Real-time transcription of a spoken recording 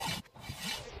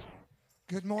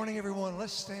Good morning, everyone.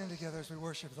 Let's stand together as we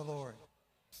worship the Lord.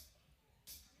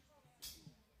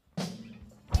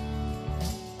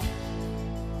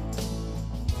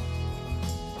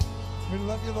 We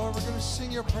love you, Lord. We're going to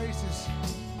sing your praises.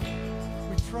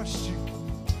 We trust you.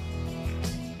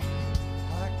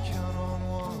 I count on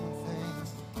one thing.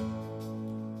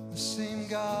 The same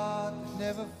God that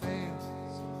never fails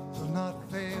will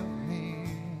not fail me.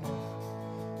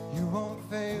 You won't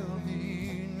fail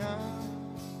me now.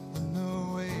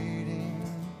 No waiting.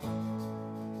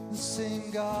 The same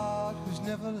God who's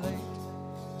never late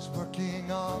is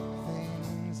working all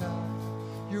things out.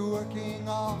 You're working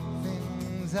all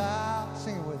things out.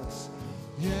 Sing it with us.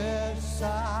 Yes,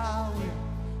 I will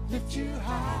lift you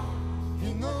high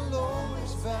in the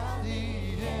lowest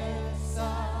valley. Yes,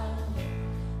 I will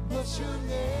bless your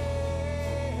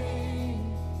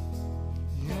name.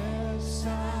 Yes,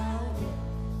 I will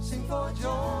sing for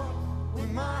joy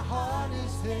when my heart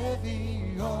is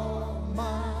heavy all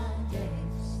my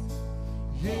days.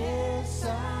 Yes,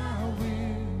 I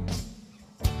will.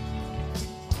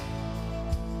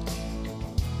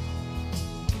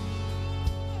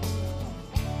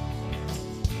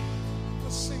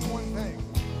 Let's sing one thing.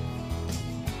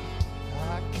 I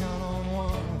count on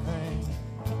one thing.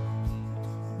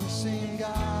 The same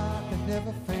God that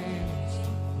never fails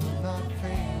will not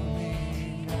fail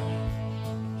me.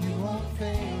 You won't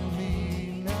fail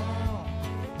me now.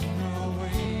 No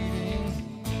waiting.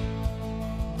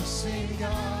 The same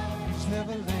God who's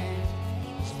never late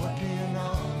is working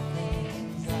all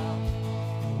things out.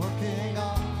 Working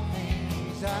all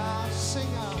things out.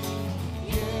 Sing out.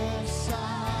 Yes,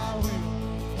 I will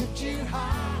lift you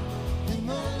high in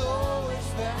the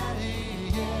lowest valley.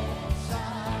 Yes, I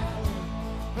will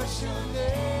bless your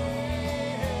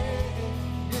name.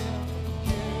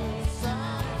 Yes, I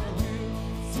will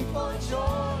sing for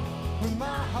joy when my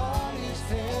heart is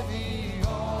heavy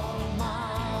all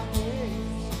my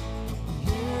days.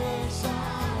 Yes, I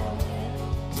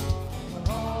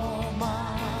will all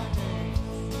my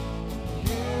days.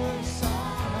 Yes, I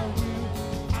will.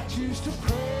 I choose to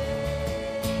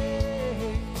pray,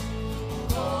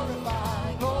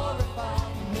 glorify, glorify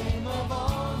the name of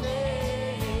all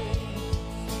names.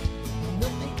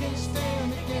 Nothing can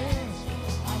stand against.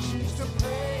 I choose to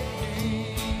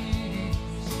praise,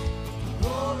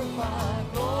 glorify,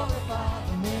 glorify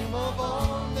the name of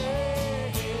all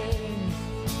names.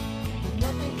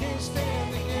 Nothing can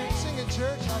stand against. Sing it,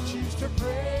 church. I choose to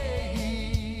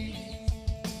praise,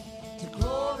 to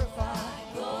glorify,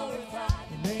 glorify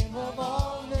the name of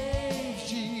all names,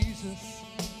 Jesus.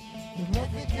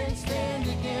 Nothing can stand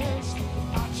against.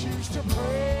 I choose to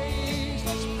praise.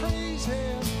 Let's praise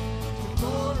Him. To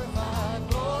glorify,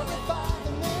 glorify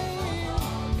the name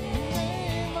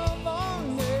of all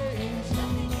names.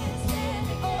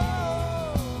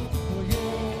 Oh,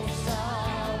 yes, I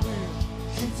will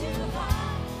sing too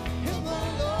high in the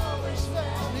lowest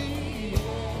valley.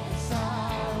 Yes, I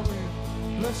will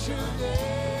bless your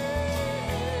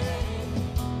name.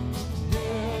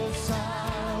 Yes, I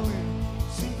will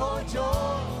sing for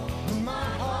joy when my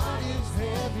heart is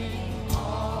heavy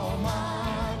all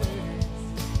my days.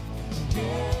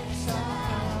 Yes, I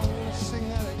will sing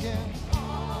that again.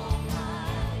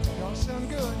 Y'all sound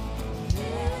good.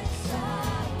 Yes, I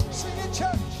will sing it,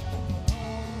 church.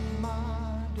 All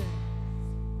my days.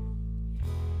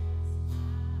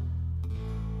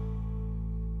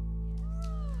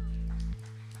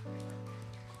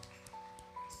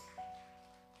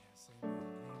 Yes, amen.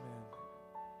 Amen.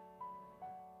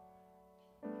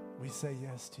 We say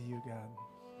yes to you, God.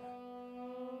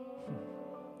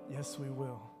 Yes, we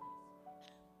will.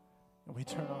 And we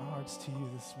turn our hearts to you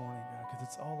this morning, God, because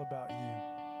it's all about you.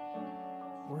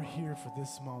 We're here for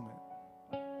this moment.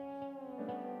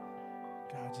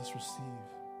 God, just receive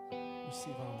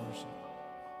our worship.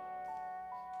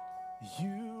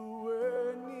 You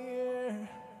were near,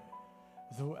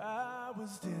 though I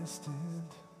was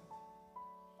distant.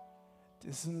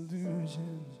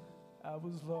 Disillusioned, I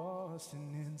was lost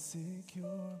and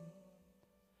insecure,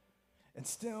 and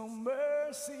still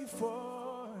mercy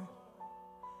for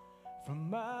from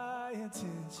my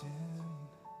attention.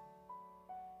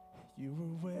 You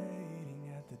were waiting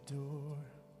at the door,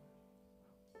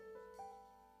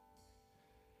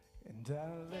 and I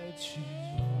let you in.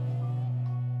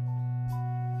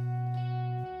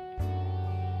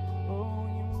 Oh,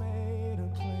 you made a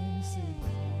place in me.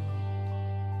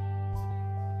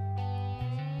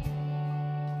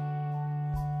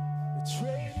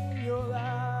 Trading your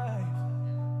life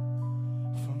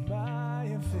for my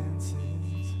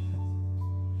offenses,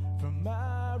 for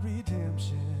my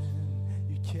redemption.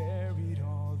 You carried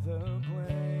all the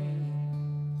blame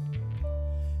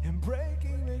and breaking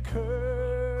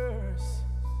curse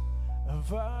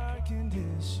of our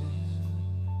condition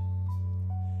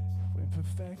when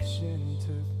perfection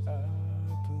took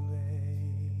our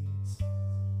place.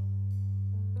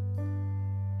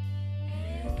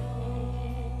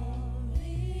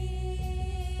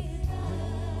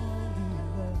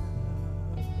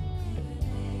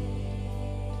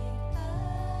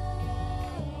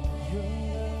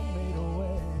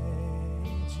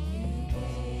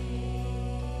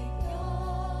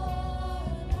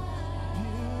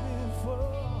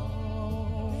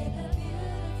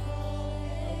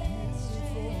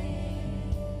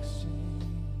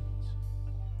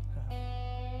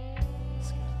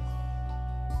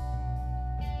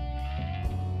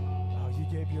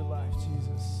 Your life,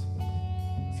 Jesus.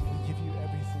 So we give you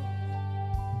everything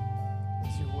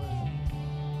as your word.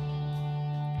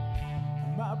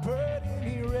 My burden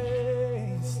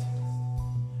erased,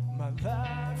 my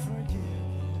life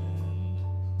forgiven.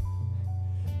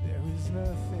 There is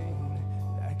nothing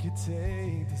that could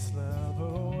take this love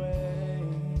away.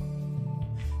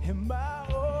 And my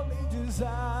only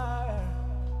desire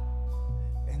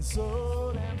and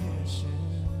sole ambition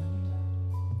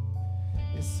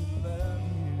is to love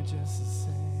you just the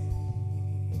same.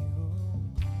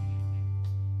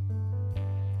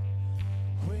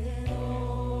 When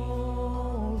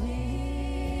only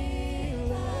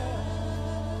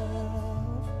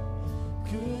love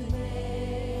could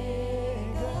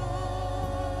make a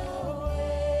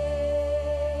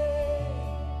way,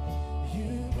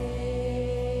 you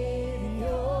gave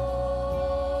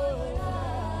your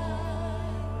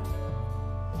life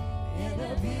in a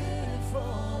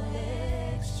beautiful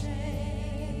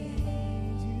exchange.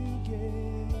 You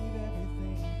gave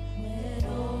everything. When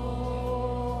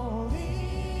only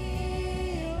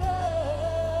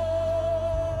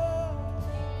love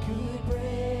could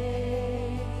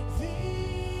break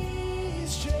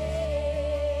these chains,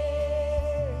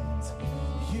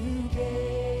 you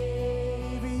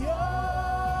gave your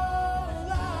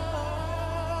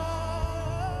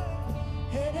life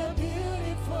in a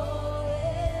beautiful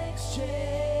exchange.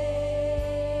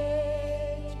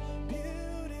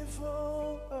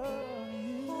 Beautiful are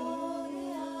you.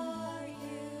 Holy are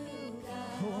you, God.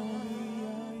 Holy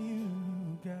are you,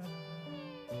 God.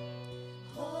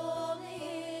 Holy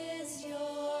is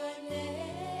your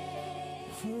name.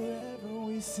 Forever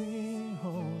we sing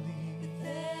holy.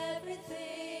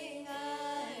 Everything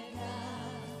I've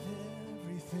got,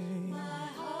 Everything. my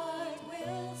heart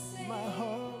will sing. My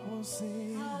heart will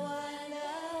sing. How I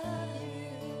love you.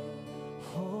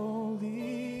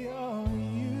 Holy are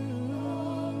you.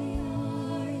 Holy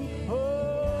are you.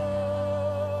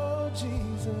 Oh,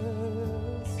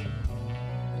 Jesus.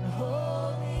 And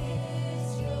Holy is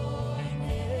your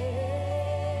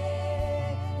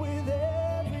name. with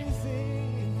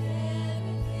everything,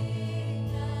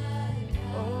 Everything I've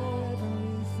got, oh,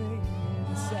 everything my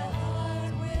inside.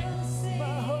 heart will sing. My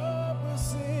heart will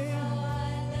sing. How I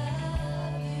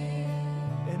love you.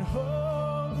 And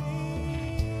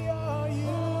holy are you.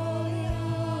 Holy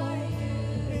are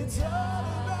you. It's all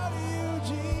about you,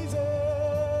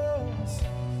 Jesus.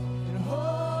 And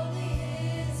Holy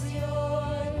is your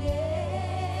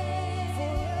name.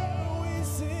 forever we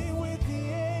sing with the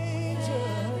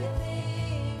angels.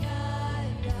 Everything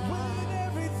I've got, With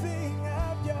everything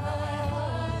I've my got,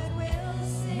 heart will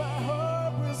sing. my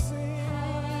heart will sing.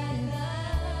 How I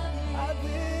love you. I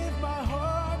lift my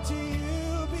heart to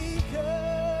you because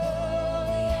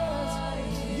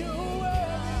you're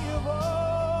worthy of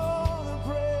all the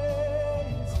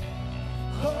praise.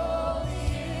 Holy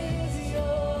is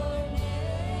your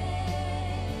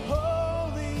name.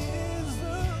 Holy is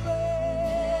the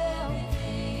Lamb.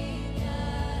 Everything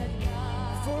I've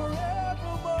got,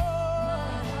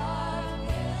 Forevermore,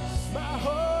 my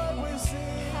heart will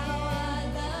sing. how I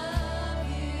love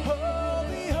you.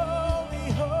 Holy, holy,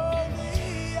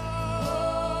 holy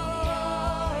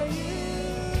are you,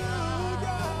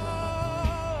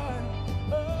 God.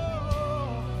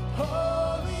 Oh,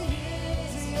 holy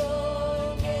is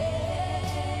your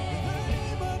name, the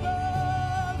name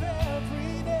above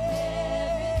every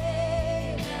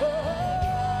name.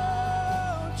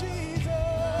 Oh, Jesus,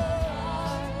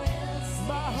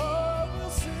 my heart will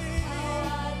sing.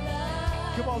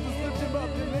 Come on, just lift him up,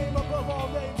 the name above all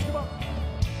names. Come on.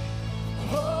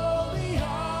 Holy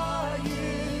are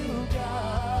you,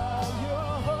 God.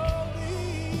 You're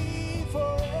holy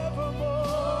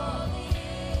forevermore.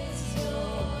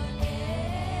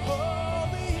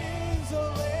 Holy is the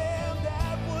Lamb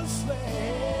that was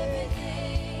slain.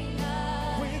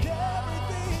 With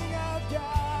everything I've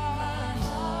got,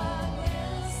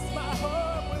 my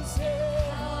heart will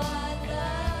sing.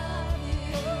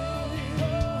 Holy,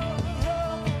 holy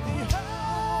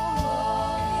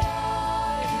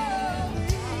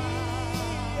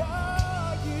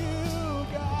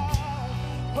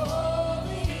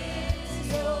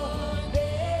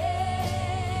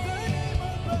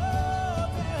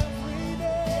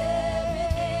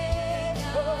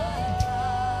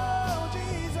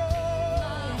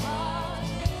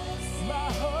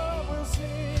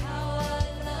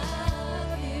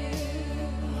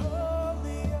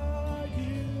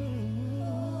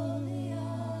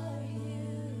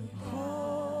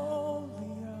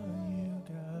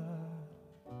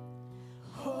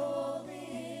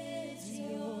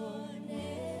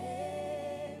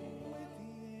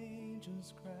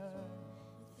Jesus Christ.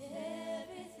 With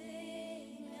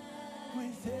everything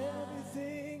With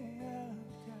everything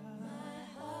I've got, my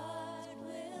heart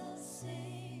will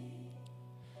sing.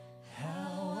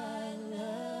 how I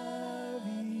love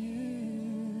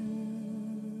you.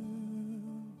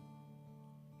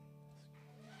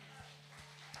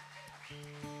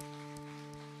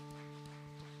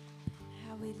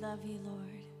 How we love you, Lord.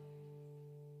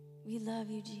 We love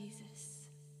you, Jesus.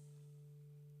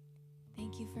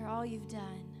 Thank you for all you've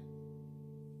done.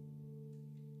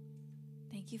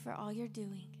 Thank you for all you're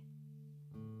doing.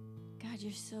 God,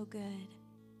 you're so good.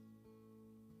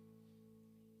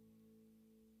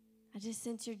 I just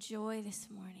sense your joy this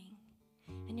morning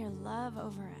and your love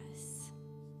over us.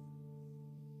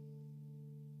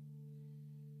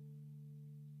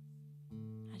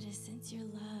 I just sense your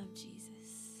love,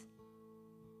 Jesus.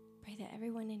 Pray that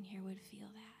everyone in here would feel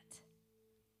that.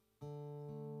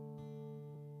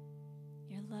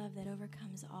 Your love that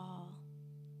overcomes all.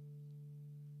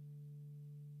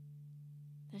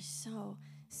 There's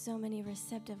so many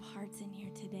receptive hearts in here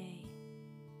today,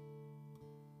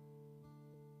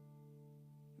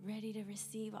 ready to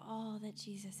receive all that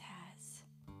Jesus has.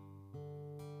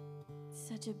 It's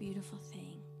such a beautiful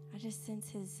thing. I just sense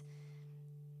his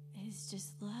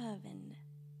just love and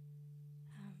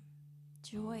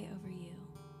joy over you.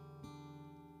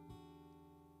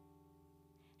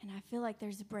 And I feel like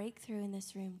there's a breakthrough in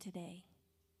this room today.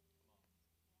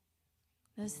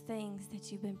 Those things that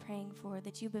you've been praying for,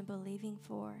 that you've been believing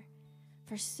for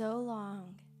so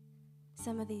long.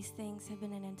 Some of these things have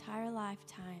been an entire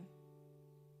lifetime.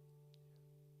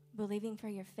 Believing for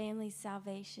your family's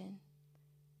salvation,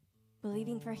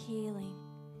 believing for healing,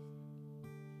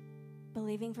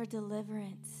 believing for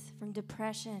deliverance from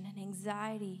depression and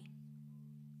anxiety.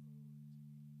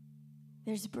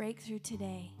 There's breakthrough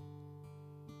today.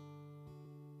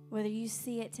 Whether you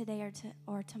see it today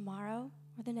or tomorrow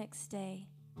or the next day,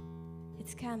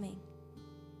 it's coming.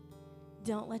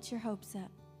 Don't let your hopes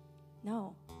up.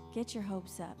 No, get your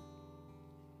hopes up.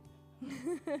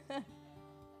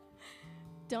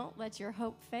 Don't let your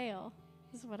hope fail,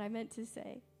 is what I meant to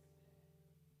say.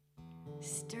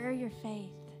 Stir your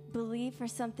faith. Believe for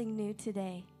something new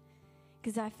today.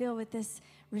 Because I feel with this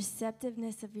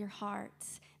receptiveness of your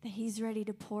hearts that he's ready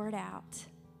to pour it out.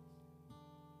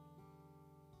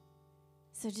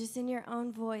 So just in your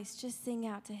own voice, just sing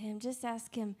out to him. Just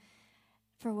ask him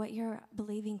for what you're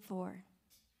believing for.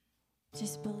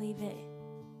 Just believe it.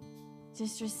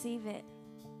 Just receive it.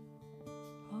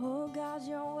 Oh God,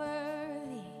 you're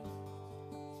worthy.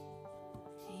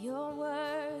 You're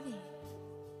worthy.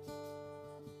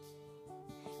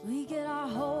 We get our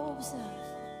hopes up.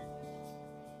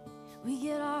 We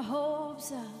get our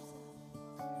hopes up.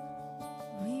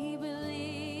 We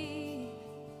believe.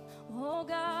 Oh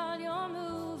God, you're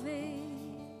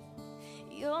moving.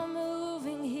 You're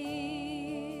moving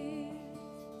here.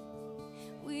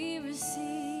 We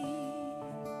receive.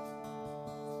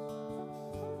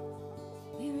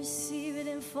 We receive it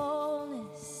in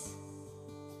fullness.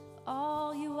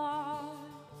 All you are.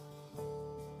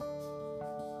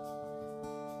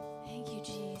 Thank you,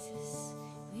 Jesus.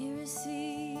 We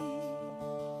receive.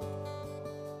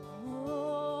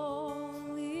 Oh,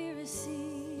 we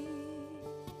receive.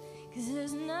 'Cause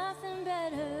there's nothing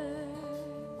better.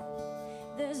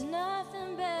 There's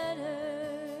nothing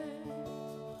better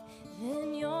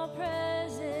than your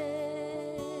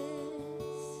presence.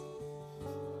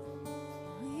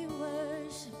 We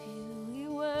worship you. We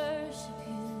worship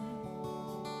you.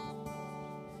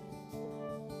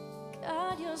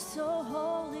 God, you're so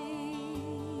holy.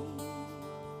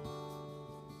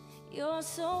 You're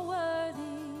so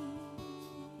worthy.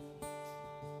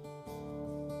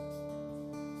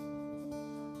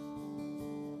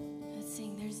 Let's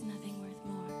sing, there's nothing worth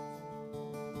more.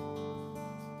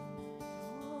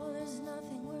 Oh, there's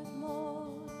nothing worth more.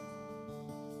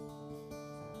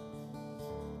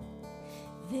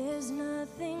 There's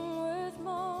nothing worth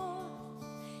more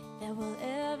that will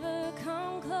ever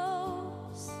come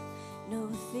close.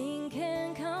 Nothing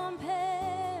can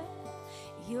compare.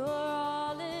 You're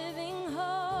our living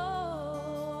hope.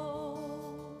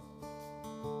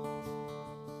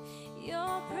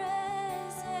 Your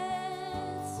presence,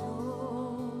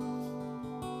 oh,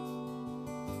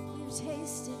 we've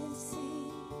tasted and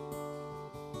seen.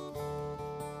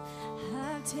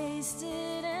 I've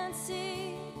tasted and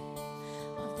seen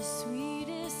of the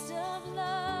sweetest of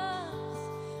loves,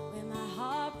 where my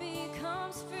heart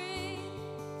becomes free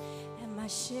and my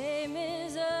shame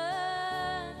is undone.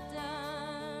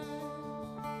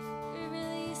 We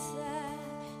release that,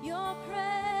 your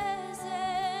presence,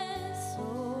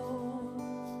 oh,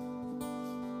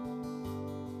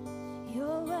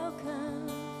 are welcome.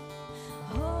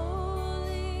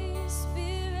 Holy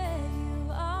Spirit, you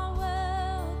are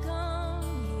welcome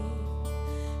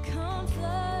here. Come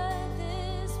flood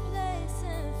this place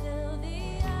and fill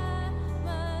the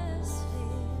atmosphere.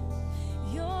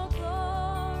 Your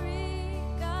glory,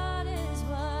 God, is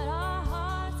what our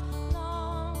hearts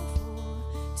long for.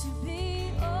 To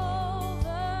be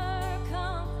overcome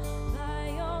by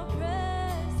your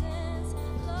presence,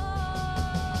 Lord.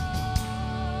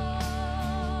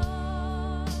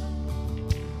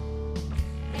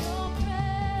 Your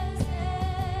presence,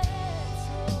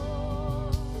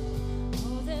 Lord.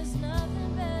 Oh, there's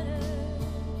nothing better.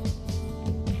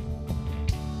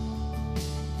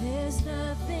 There's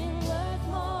nothing worth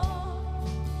more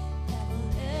that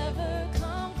will ever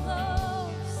come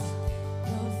close.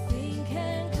 Nothing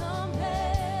can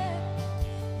compare.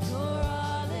 You're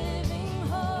our living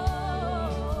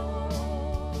hope.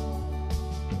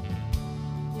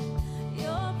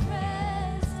 Your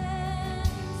presence,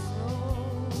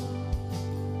 Lord.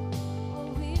 Oh,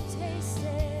 we've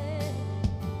tasted.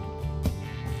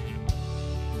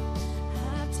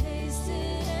 I've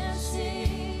tasted and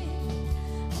seen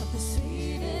of the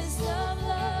sweetest of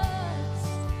loves,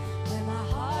 where my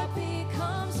heart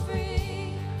becomes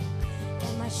free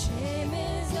and my shame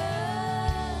is undone.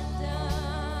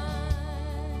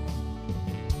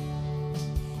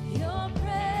 Your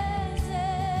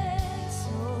presence,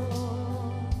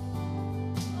 Lord.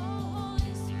 Oh,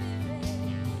 Holy Spirit.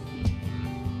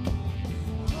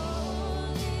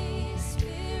 Holy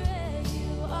Spirit,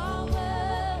 you are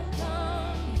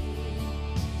welcome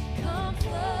here. Come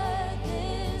flood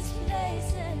this place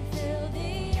and fill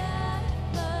the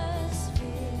atmosphere.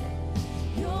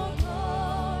 Your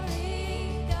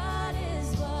glory, God, is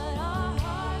what our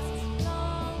hearts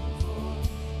long for.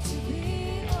 To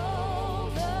be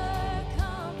overcome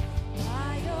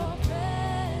by your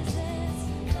presence,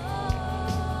 Lord.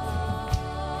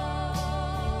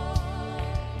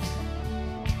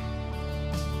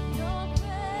 Your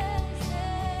presence,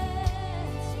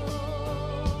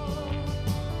 Lord.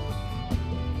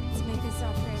 Let's make this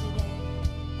our prayer today.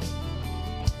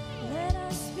 Let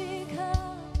us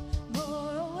become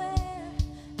more aware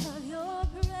of your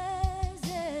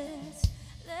presence.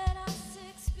 Let us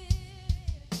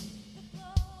experience the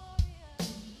glory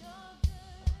of your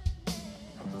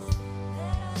goodness.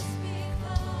 Let us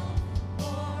become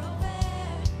more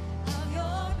aware of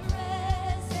your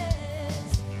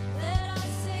presence. Let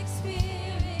us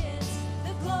experience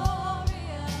the glory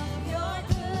of your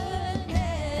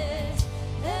goodness.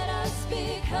 Let us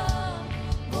become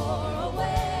more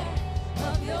aware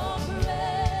of your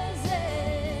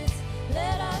presence.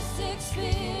 Let us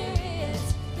experience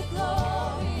the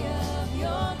glory of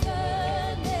your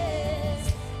goodness.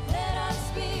 Let us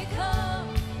become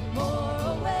more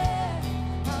aware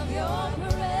of your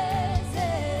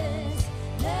presence.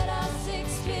 Let us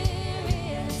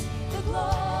experience the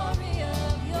glory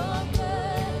of your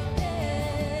goodness,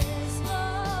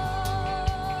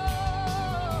 Lord.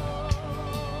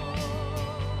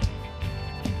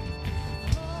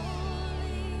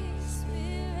 Holy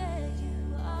Spirit, you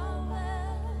are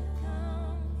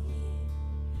welcome here.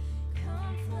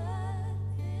 Come flood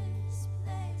this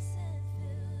place and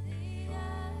fill the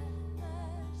atmosphere.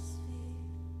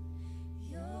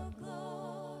 Your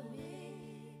glory,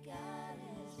 God,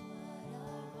 is what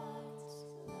our hearts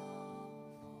long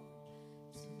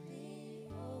for. To be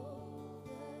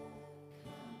overcome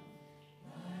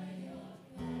by your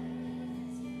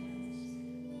presence,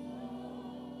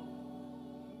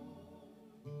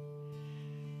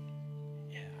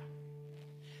 Yeah.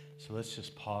 So let's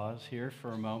just pause here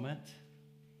for a moment.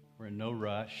 We're in no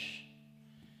rush.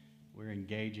 We're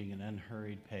engaging an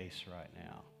unhurried pace right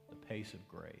now, the pace of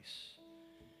grace.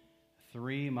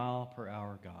 3 mile per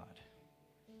hour God.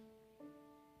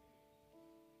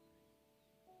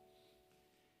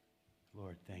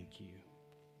 Lord, thank you.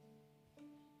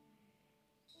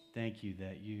 Thank you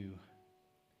that you,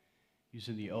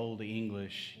 using the old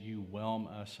English, you whelm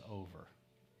us over.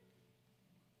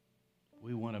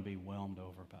 We want to be whelmed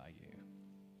over by you.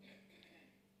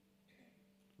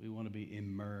 We want to be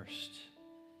immersed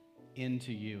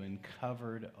into you and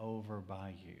covered over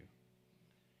by you.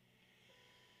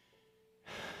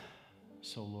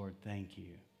 So, Lord, thank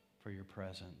you for your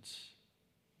presence.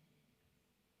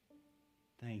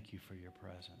 Thank you for your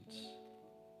presence.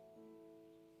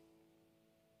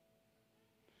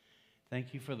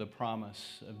 Thank you for the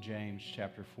promise of James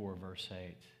chapter 4, verse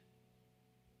 8.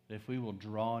 That if we will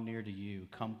draw near to you,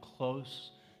 come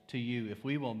close to you, if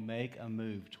we will make a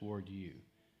move toward you,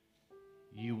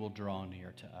 you will draw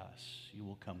near to us. You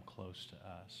will come close to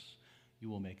us. You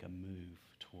will make a move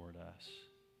toward us.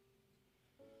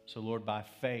 So, Lord, by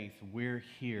faith, we're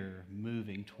here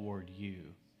moving toward you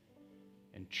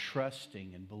and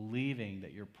trusting and believing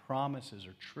that your promises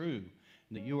are true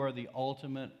and that you are the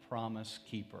ultimate promise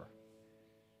keeper,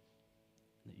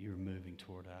 that you're moving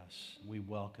toward us. We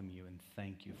welcome you and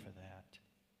thank you for that.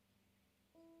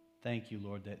 Thank you,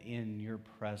 Lord, that in your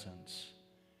presence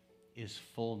is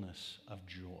fullness of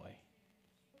joy.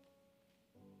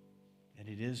 And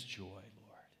it is joy, Lord.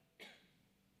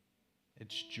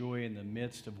 It's joy in the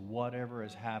midst of whatever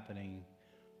is happening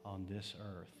on this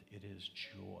earth. It is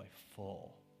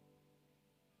joyful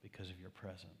because of your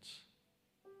presence.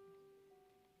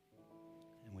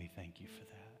 And we thank you for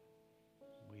that.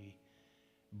 We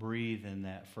breathe in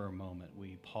that for a moment.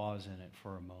 We pause in it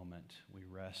for a moment. We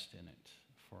rest in it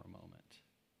for a moment.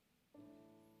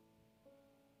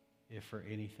 If for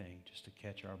anything, just to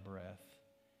catch our breath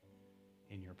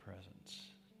in your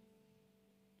presence.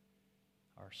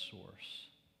 Our source.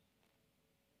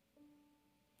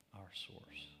 Our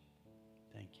source.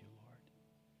 Thank you, Lord.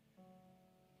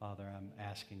 Father, I'm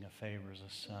asking a favor as a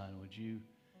son. Would you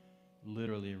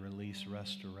literally release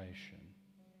restoration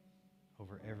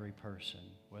over every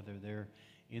person, whether they're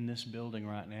in this building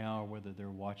right now or whether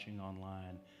they're watching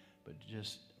online, but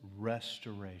just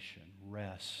restoration,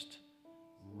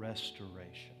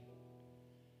 restoration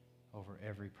over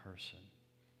every person.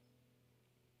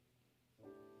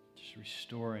 Just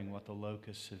restoring what the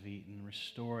locusts have eaten,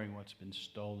 restoring what's been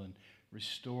stolen,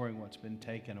 restoring what's been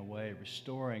taken away,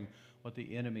 restoring what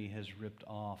the enemy has ripped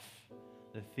off,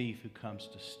 the thief who comes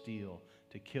to steal,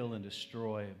 to kill and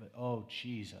destroy. But oh,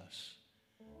 Jesus,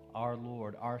 our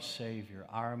Lord, our Savior,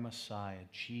 our Messiah,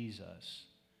 Jesus,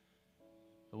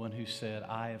 the one who said,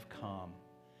 I have come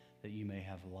that you may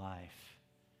have life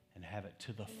and have it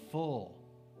to the full,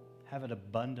 have it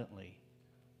abundantly.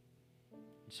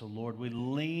 So, Lord, we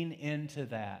lean into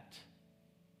that.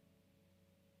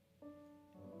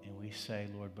 And we say,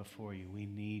 Lord, before you, we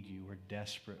need you. We're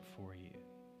desperate for you.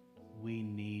 We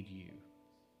need you.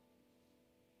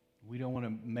 We don't want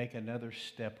to make another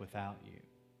step without you.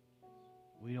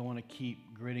 We don't want to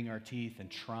keep gritting our teeth and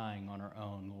trying on our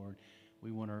own, Lord.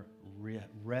 We want to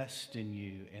rest in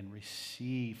you and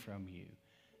receive from you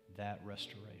that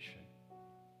restoration,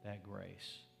 that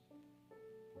grace.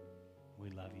 We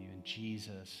love you. In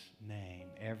Jesus' name,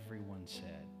 everyone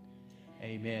said,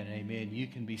 amen, amen. You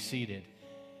can be seated.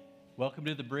 Welcome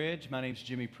to The Bridge. My name's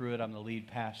Jimmy Pruitt. I'm the lead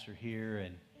pastor here,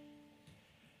 and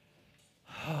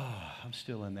I'm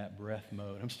still in that breath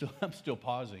mode. I'm still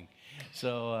pausing.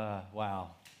 So,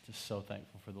 wow, just so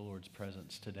thankful for the Lord's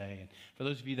presence today. And for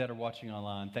those of you that are watching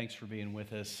online, thanks for being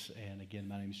with us. And again,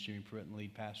 my name is Jimmy Pruitt, I'm the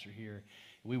lead pastor here.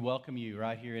 We welcome you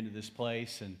right here into this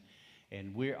place, and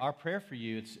our prayer for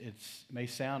you, it may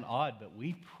sound odd, but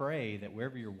we pray that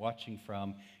wherever you're watching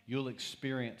from, you'll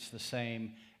experience the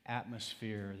same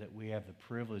atmosphere that we have the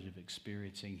privilege of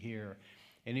experiencing here.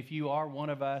 And if you are one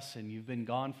of us and you've been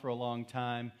gone for a long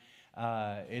time,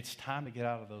 it's time to get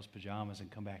out of those pajamas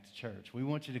and come back to church. We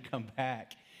want you to come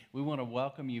back. We want to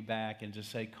welcome you back and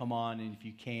just say, come on, and if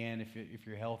you can, if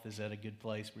your health is at a good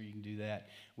place where you can do that,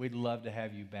 we'd love to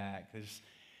have you back.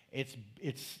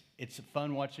 It's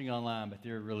fun watching online, but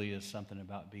there really is something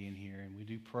about being here. And we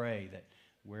do pray that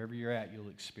wherever you're at, you'll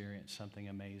experience something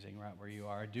amazing right where you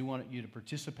are. I do want you to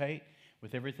participate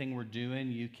with everything we're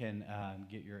doing. You can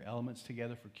get your elements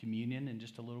together for communion in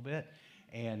just a little bit.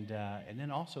 And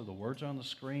then also the words are on the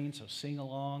screen, so sing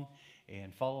along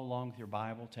and follow along with your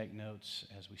Bible. Take notes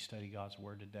as we study God's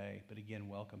Word today. But again,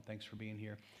 welcome. Thanks for being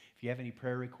here. If you have any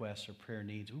prayer requests or prayer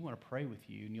needs, we want to pray with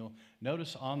you. And you'll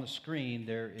notice on the screen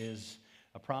there is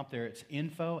a prompt there. It's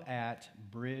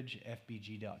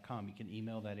info@bridgefbg.com. You can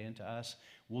email that in to us.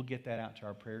 We'll get that out to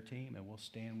our prayer team, and we'll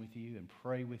stand with you and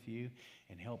pray with you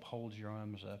and help hold your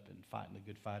arms up and fight in the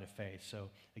good fight of faith.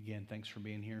 So, again, thanks for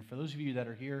being here. And for those of you that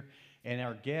are here and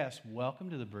our guests,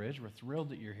 welcome to The Bridge. We're thrilled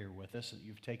that you're here with us, that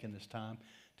you've taken this time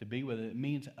to be with us. It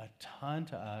means a ton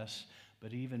to us,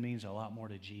 but it even means a lot more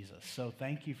to Jesus. So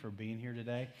thank you for being here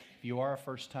today. If you are a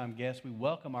first-time guest, we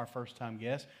welcome our first-time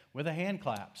guests with a hand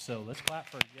clap. So let's clap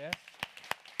for a guest.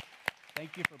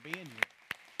 Thank you for being here.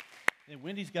 And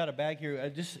Wendy's got a bag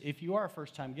here. If you are a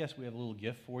first-time guest, we have a little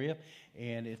gift for you,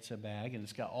 and it's a bag, and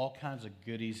it's got all kinds of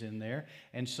goodies in there.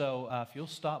 And so if you'll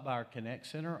stop by our Connect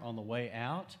Center on the way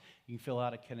out, you can fill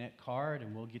out a Connect card,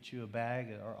 and we'll get you a bag.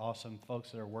 Our awesome folks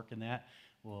that are working that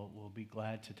We'll be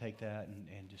glad to take that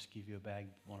and just give you a bag.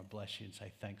 We want to bless you and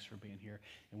say thanks for being here,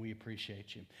 and we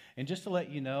appreciate you. And just to let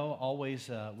you know, always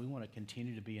we want to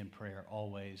continue to be in prayer,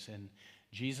 always. And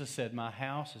Jesus said, my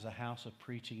house is a house of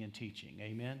preaching and teaching.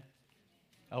 Amen?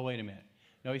 Oh, wait a minute.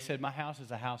 No, he said, my house is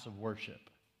a house of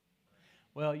worship.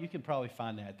 Well, you can probably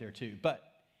find that there too. But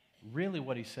really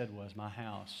what he said was, my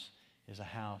house is a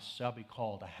house, shall be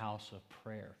called a house of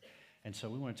prayer. And so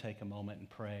we want to take a moment and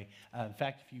pray. In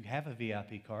fact, if you have a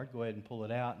VIP card, go ahead and pull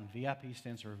it out. And VIP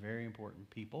stands for very important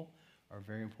people or a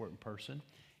very important person.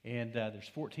 And there's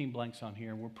 14 blanks on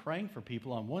here. And we're praying for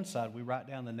people. On one side, we write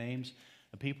down the names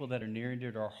of people that are near and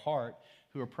dear to our heart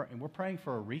who are and we're praying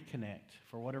for a reconnect.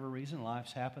 For whatever reason,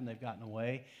 life's happened, they've gotten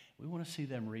away. We want to see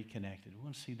them reconnected. We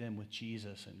want to see them with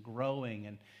Jesus and growing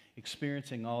and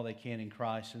experiencing all they can in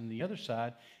Christ. And the other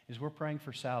side is we're praying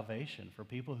for salvation, for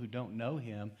people who don't know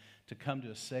him to come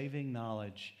to a saving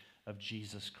knowledge of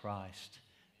Jesus Christ.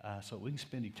 So we can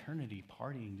spend eternity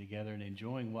partying together and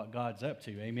enjoying what God's up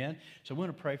to. Amen? So we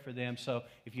want to pray for them. So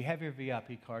if you have your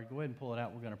VIP card, go ahead and pull it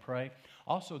out. We're going to pray.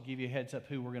 Also give you a heads up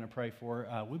who we're going to pray for.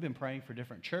 We've been praying for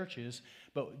different churches,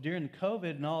 but during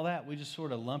COVID and all that, we just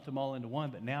sort of lumped them all into one.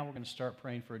 But now we're going to start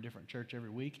praying for a different church every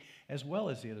week, as well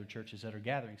as the other churches that are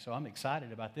gathering. So I'm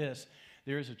excited about this.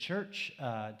 There is a church,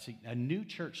 a new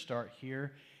church start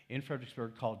here in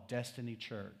Fredericksburg called Destiny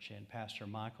Church. And Pastor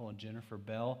Michael and Jennifer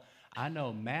Bell, I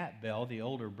know Matt Bell, the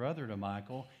older brother to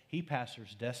Michael, he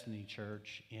pastors Destiny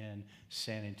Church in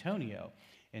San Antonio.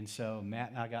 And so Matt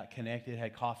and I got connected,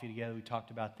 had coffee together. We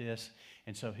talked about this.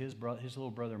 And so his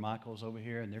little brother Michael is over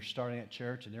here, and they're starting at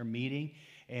church, and they're meeting.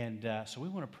 And so we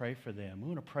want to pray for them. We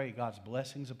want to pray God's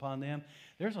blessings upon them.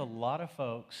 There's a lot of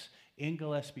folks in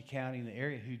Gillespie County, in the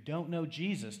area, who don't know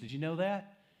Jesus. Did you know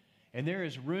that? And there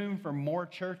is room for more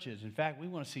churches. In fact, we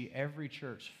want to see every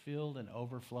church filled and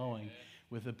overflowing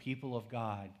with the people of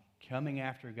God, coming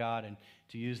after God, and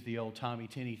to use the old Tommy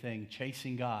Tenney thing,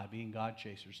 chasing God, being God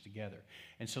chasers together.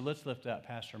 And so let's lift up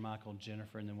Pastor Michael and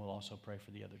Jennifer, and then we'll also pray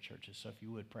for the other churches. So if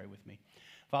you would pray with me.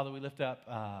 Father, we lift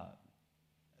up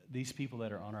these people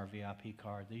that are on our VIP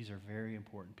card. These are very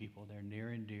important people. They're near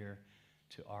and dear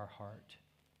to our heart.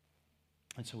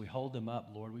 And so we hold them up,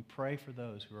 Lord. We pray for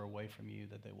those who are away from you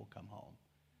that they will come home.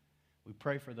 We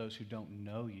pray for those who don't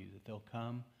know you, that they'll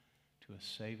come to a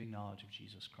saving knowledge of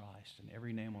Jesus Christ. And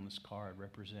every name on this card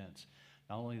represents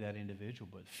not only that individual,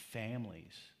 but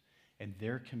families and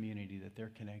their community that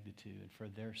they're connected to. And for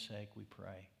their sake, we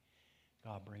pray,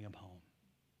 God, bring them home.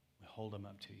 We hold them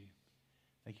up to you.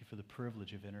 Thank you for the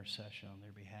privilege of intercession on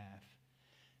their behalf.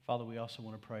 Father, we also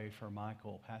want to pray for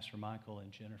Michael, Pastor Michael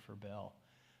and Jennifer Bell,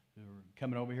 who are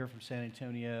coming over here from San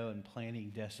Antonio and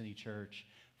planting Destiny Church.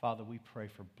 Father, we pray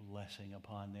for blessing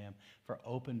upon them, for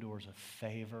open doors of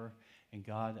favor. And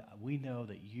God, we know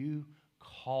that you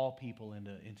call people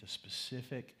into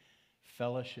specific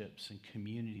fellowships and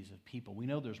communities of people. We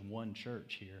know there's one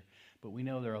church here, but we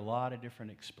know there are a lot of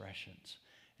different expressions.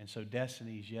 And so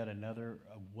Destiny is yet another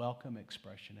welcome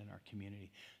expression in our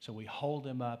community. So we hold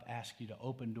them up, ask you to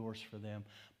open doors for them,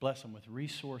 bless them with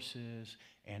resources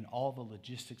and all the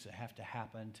logistics that have to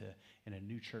happen in a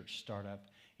new church startup.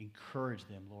 Encourage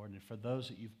them, Lord. And for those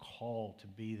that you've called to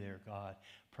be there, God,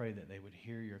 pray that they would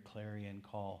hear your clarion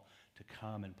call to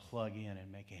come and plug in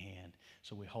and make a hand.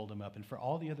 So we hold them up. And for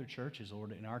all the other churches,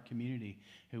 Lord, in our community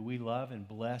who we love and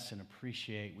bless and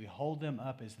appreciate, we hold them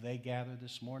up as they gather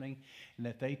this morning, and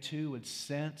that they too would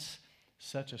sense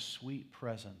such a sweet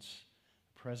presence,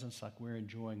 a presence like we're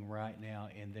enjoying right now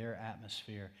in their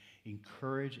atmosphere.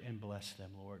 Encourage and bless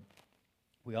them, Lord.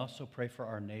 We also pray for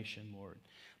our nation, Lord.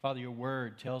 Father, your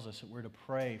word tells us that we're to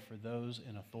pray for those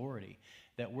in authority,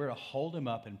 that we're to hold them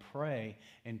up and pray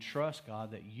and trust,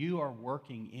 God, that you are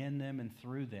working in them and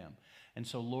through them. And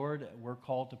so, Lord, we're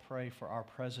called to pray for our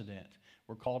president.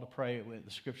 We're called to pray,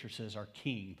 the scripture says, our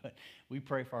king, but we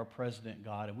pray for our president,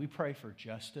 God, and we pray for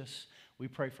justice. We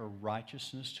pray for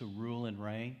righteousness to rule and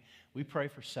reign. We pray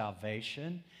for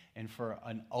salvation and for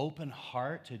an open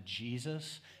heart to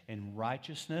Jesus and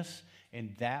righteousness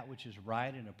and that which is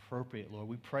right and appropriate, Lord.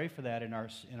 We pray for that in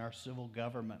our civil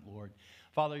government, Lord.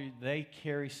 Father, they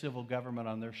carry civil government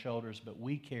on their shoulders, but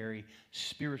we carry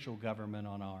spiritual government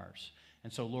on ours.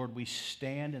 And so, Lord, we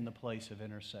stand in the place of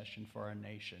intercession for our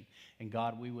nation. And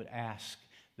God, we would ask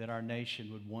that our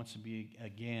nation would once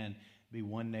again be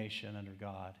one nation under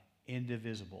God,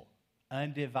 indivisible,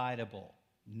 undividable,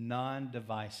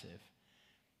 non-divisive,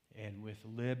 and with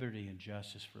liberty and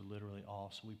justice for literally all.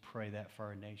 So we pray that for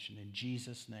our nation. In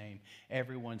Jesus' name,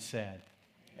 everyone said,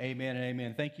 amen and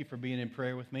amen. Thank you for being in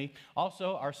prayer with me.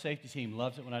 Also, our safety team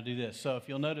loves it when I do this. So if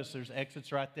you'll notice, there's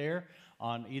exits right there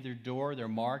on either door. They're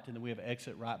marked, and then we have an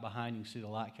exit right behind. You can see the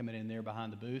light coming in there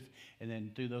behind the booth. And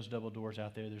then through those double doors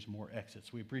out there, there's more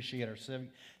exits. We appreciate our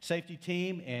safety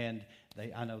team, and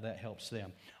I know that helps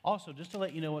them. Also, just to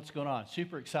let you know what's going on,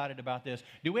 super excited about this.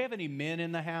 Do we have any men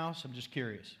in the house? I'm just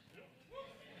curious.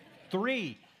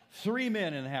 Three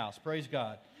men in the house. Praise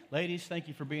God. Ladies, thank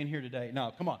you for being here today.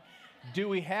 No, come on. Do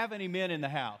we have any men in the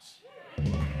house?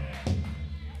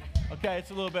 Okay, it's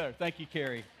a little better. Thank you,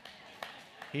 Carrie.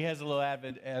 He has a little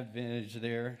advantage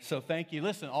there. So thank you.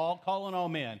 Listen, calling all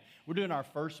men. We're doing our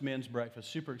first men's breakfast.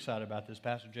 Super excited about this.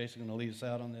 Pastor Jason is going to lead us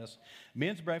out on this.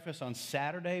 Men's breakfast on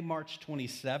Saturday, March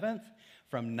 27th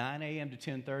from 9 a.m. to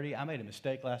 10:30. I made a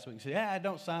mistake last week and said,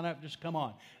 don't sign up. Just come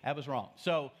on. That was wrong.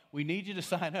 So we need you to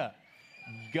sign up.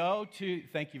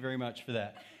 Thank you very much for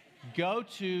that. Go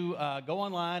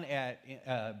online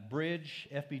at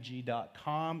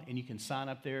bridgefbg.com, and you can sign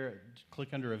up there, click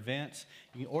under events,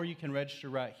 or you can register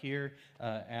right here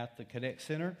at the Connect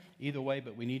Center. Either way,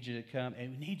 but we need you to come,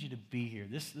 and we need you to be here.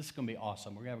 This is going to be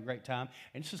awesome. We're going to have a great time,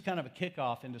 and this is kind of a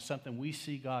kickoff into something we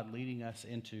see God leading us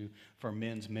into for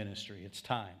men's ministry. It's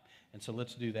time, and so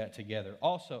let's do that together.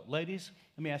 Also, ladies,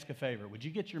 let me ask a favor. Would you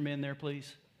get your men there,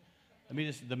 please?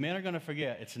 The men are going to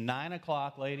forget. It's 9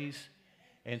 o'clock, ladies.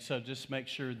 And so just make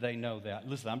sure they know that.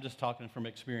 Listen, I'm just talking from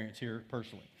experience here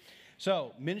personally.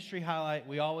 So ministry highlight,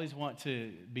 we always want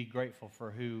to be grateful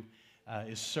for who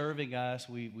is serving us.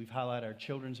 We've highlighted our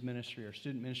children's ministry, our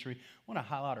student ministry. I want to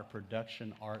highlight our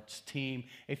production arts team.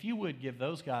 If you would give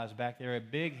those guys back there a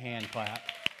big hand clap.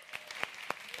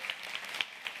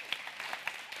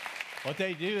 What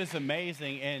they do is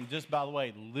amazing, and just by the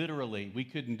way, literally, we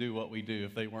couldn't do what we do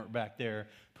if they weren't back there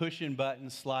pushing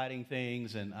buttons, sliding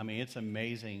things, and I mean, it's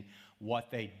amazing what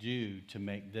they do to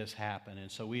make this happen, and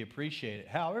so we appreciate it.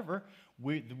 However,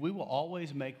 we will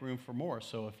always make room for more,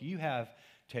 so if you have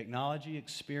technology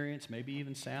experience, maybe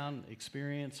even sound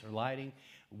experience or lighting,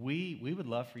 we would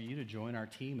love for you to join our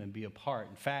team and be a part.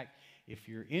 In fact, if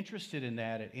you're interested in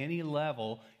that at any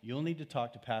level, you'll need to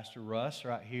talk to Pastor Russ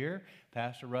right here.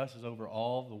 Pastor Russ is over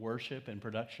all the worship and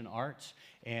production arts.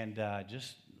 And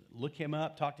just look him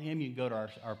up, talk to him. You can go to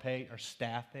our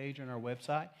staff page on our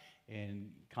website and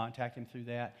contact him through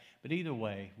that. But either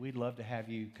way, we'd love to have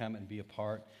you come and be a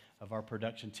part of our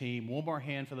production team. One more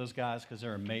hand for those guys because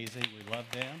they're amazing. We love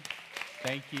them.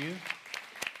 Thank you.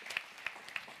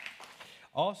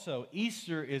 Also,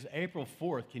 Easter is April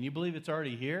 4th. Can you believe it's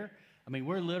already here? I mean,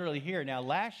 we're literally here. Now,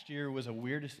 last year was the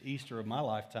weirdest Easter of my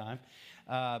lifetime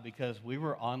because we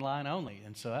were online only.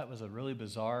 And so that was a really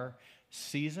bizarre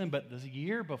season. But the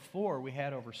year before, we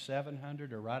had over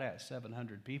 700 or right at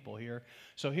 700 people here.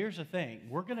 So here's the thing.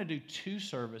 We're going to do 2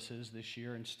 services this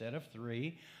year instead of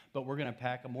 3. But we're going to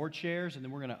pack more chairs, and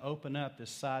then we're going to open up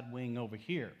this side wing over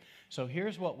here. So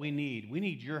here's what we need. We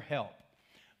need your help.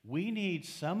 We need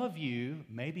some of you,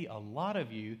 maybe a lot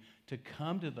of you, to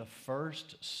come to the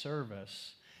first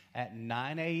service at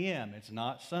 9 a.m. It's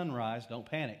not sunrise. Don't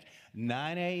panic.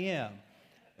 9 a.m.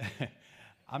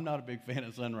 I'm not a big fan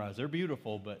of sunrise. They're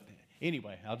beautiful, but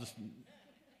anyway, I'll just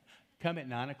come at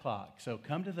 9 o'clock. So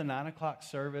come to the 9 o'clock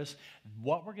service.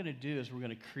 What we're going to do is we're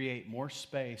going to create more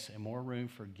space and more room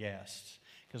for guests,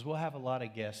 because we'll have a lot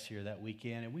of guests here that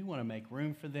weekend, and we want to make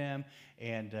room for them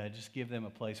and just give them a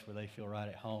place where they feel right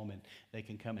at home and they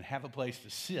can come and have a place to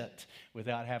sit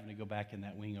without having to go back in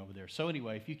that wing over there. So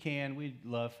anyway, if you can, we'd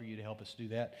love for you to help us do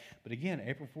that. But again,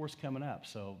 April 4th is coming up,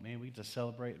 so man, we get to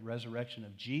celebrate the resurrection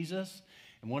of Jesus.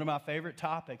 And one of my favorite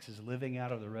topics is living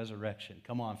out of the resurrection.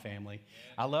 Come on, family.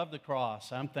 I love the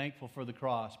cross. I'm thankful for the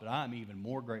cross, but I'm even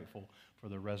more grateful for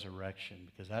the resurrection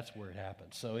because that's where it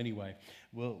happens. So anyway,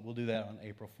 we'll do that on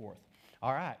April 4th.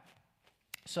 All right.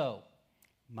 So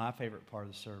my favorite part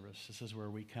of the service, this is where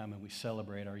we come and we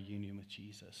celebrate our union with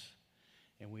Jesus.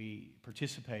 And we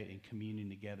participate in communion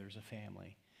together as a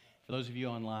family. For those of you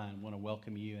online, I want to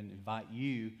welcome you and invite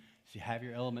you to have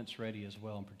your elements ready as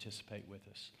well and participate with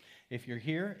us. If you're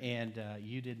here and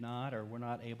you did not or were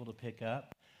not able to pick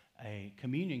up a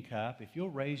communion cup, if you'll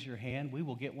raise your hand, we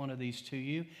will get one of these to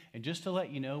you. And just to let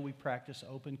you know, we practice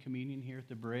open communion here at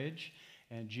the Bridge,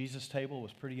 and Jesus' table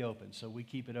was pretty open, so we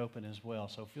keep it open as well.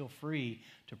 So feel free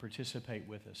to participate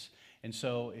with us. And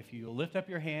so if you lift up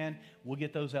your hand, we'll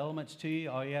get those elements to you.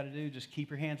 All you got to do is just keep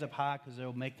your hands up high because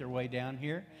they'll make their way down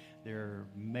here. They're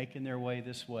making their way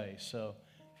this way. So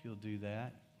if you'll do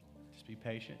that, just be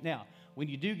patient. Now, when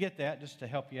you do get that, just to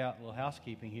help you out, a little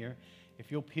housekeeping here, if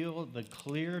you'll peel the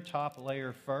clear top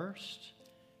layer first,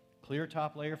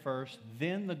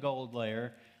 then the gold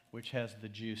layer, which has the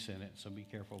juice in it. So be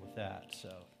careful with that. So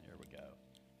there we go.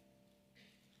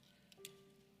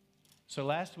 So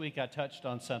last week I touched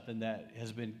on something that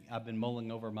I've been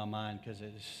mulling over my mind because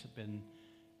it's been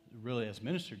really has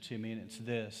ministered to me, and it's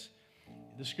this.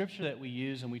 The scripture that we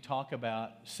use and we talk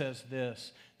about says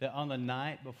this, that on the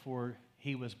night before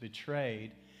he was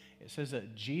betrayed, it says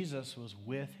that Jesus was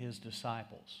with his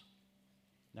disciples.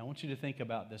 Now I want you to think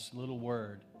about this little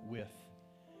word, with.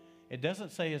 It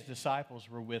doesn't say his disciples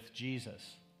were with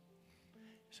Jesus.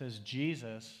 It says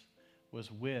Jesus was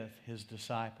with his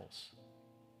disciples.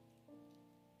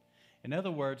 In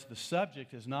other words, the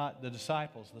subject is not the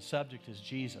disciples. The subject is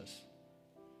Jesus.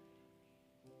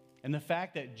 And the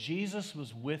fact that Jesus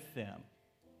was with them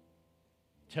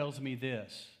tells me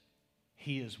this: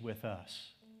 he is with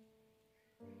us.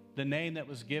 The name that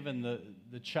was given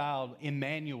the child,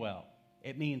 Emmanuel,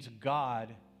 it means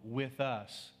God with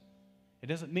us. It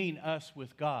doesn't mean us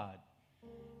with God.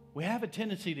 We have a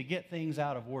tendency to get things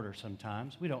out of order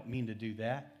sometimes. We don't mean to do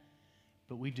that,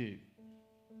 but we do.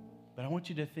 But I want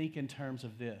you to think in terms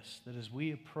of this, that as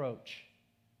we approach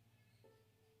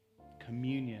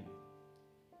communion,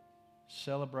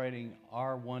 celebrating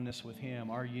our oneness with him,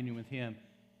 our union with him,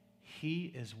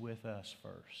 he is with us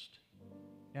first.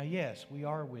 Now, yes, we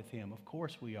are with him. Of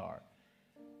course we are.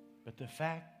 But the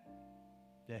fact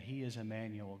that he is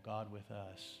Emmanuel, God with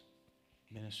us,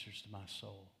 ministers to my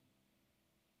soul.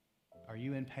 Are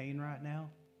you in pain right now?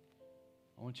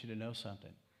 I want you to know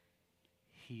something.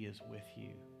 He is with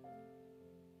you.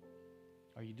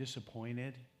 Are you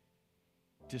disappointed,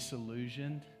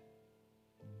 disillusioned,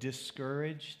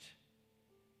 discouraged?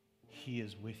 He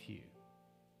is with you.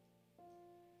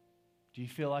 Do you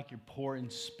feel like you're poor in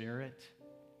spirit?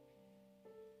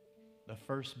 The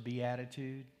first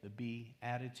beatitude,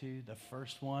 the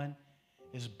first one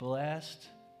is blessed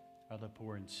are the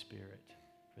poor in spirit,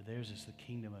 for theirs is the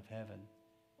kingdom of heaven.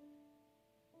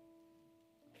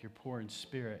 If you're poor in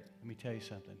spirit, let me tell you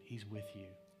something. He's with you.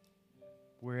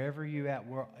 Wherever you're at,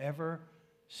 wherever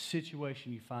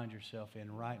situation you find yourself in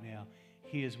right now,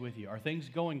 he is with you. Are things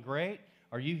going great?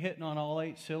 Are you hitting on all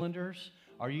 8 cylinders?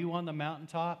 Are you on the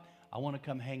mountaintop? I want to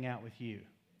come hang out with you.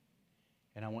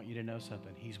 And I want you to know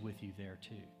something. He's with you there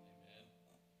too. Amen.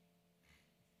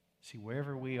 See,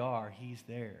 wherever we are, he's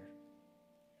there.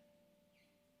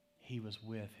 He was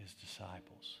with his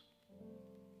disciples.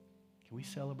 Can we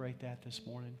celebrate that this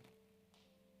morning?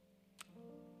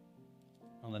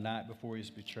 On the night before he was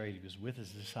betrayed, he was with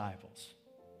his disciples.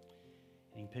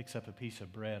 And he picks up a piece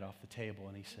of bread off the table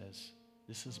and he says,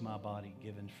 "This is my body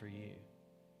given for you."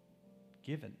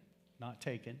 Given, not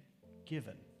taken,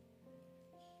 given.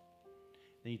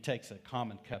 Then he takes a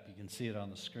common cup. You can see it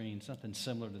on the screen. Something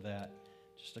similar to that.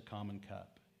 Just a common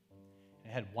cup. It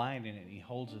had wine in it. And he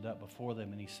holds it up before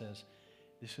them and he says,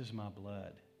 "This is my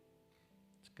blood.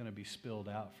 It's going to be spilled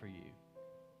out for you.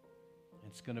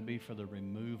 It's going to be for the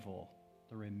removal,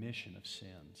 the remission of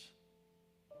sins."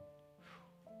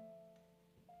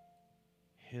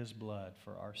 His blood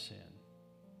for our sin.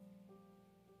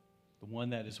 The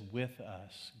one that is with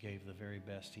us gave the very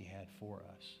best he had for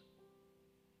us.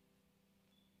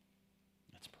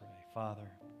 Let's pray.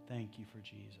 Father, thank you for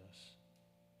Jesus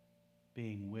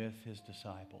being with his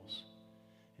disciples.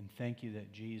 And thank you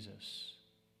that Jesus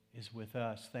is with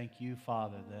us. Thank you,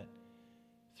 Father, that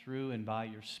through and by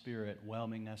your Spirit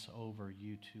whelming us over,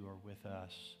 you too are with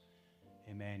us.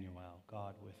 Emmanuel,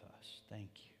 God with us.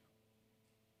 Thank you.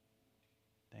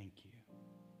 Thank you.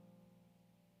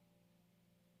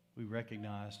 We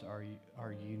recognized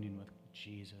our union with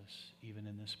Jesus even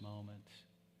in this moment.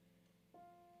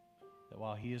 That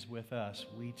while he is with us,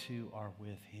 we too are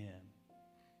with him.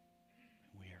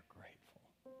 And we are grateful.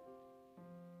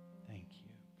 Thank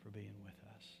you for being with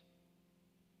us.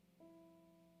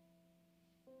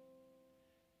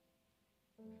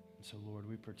 And so, Lord,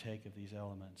 we partake of these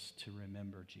elements to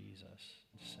remember Jesus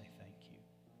and to say thank you.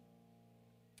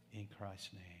 In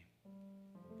Christ's name,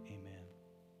 amen.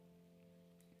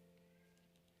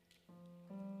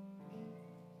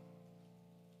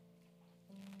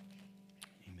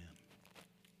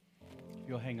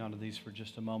 You'll hang on to these for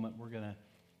just a moment.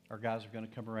 Our guys are going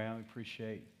to come around. We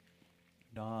appreciate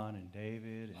Don and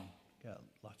David, and got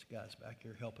lots of guys back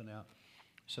here helping out.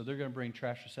 So they're going to bring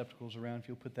trash receptacles around, if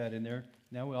you'll put that in there.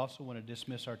 Now we also want to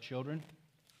dismiss our children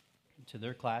to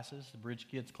their classes, the Bridge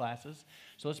Kids classes.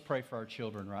 So let's pray for our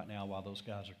children right now while those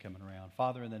guys are coming around.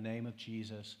 Father, in the name of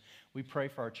Jesus, we pray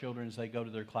for our children as they go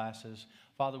to their classes.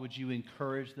 Father, would you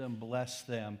encourage them, bless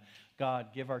them.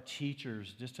 God, give our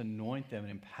teachers, just anoint them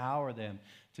and empower them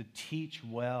to teach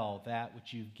well that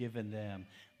which you've given them.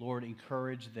 Lord,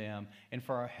 encourage them. And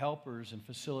for our helpers and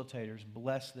facilitators,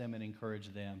 bless them and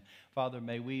encourage them. Father,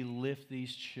 may we lift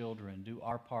these children, do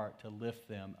our part to lift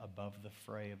them above the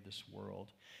fray of this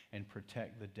world and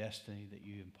protect the destiny that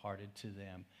you imparted to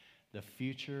them, the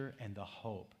future and the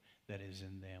hope that is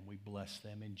in them. We bless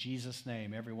them. In Jesus'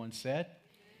 name, everyone said,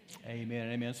 amen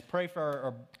and amen. Let's pray for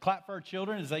or clap for our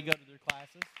children as they go to their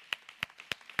classes.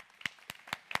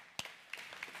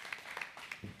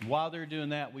 While they're doing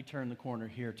that, we turn the corner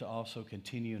here to also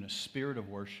continue in a spirit of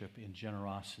worship, in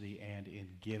generosity, and in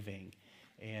giving.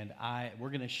 And we're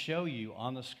going to show you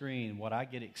on the screen what I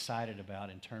get excited about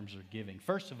in terms of giving.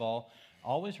 First of all,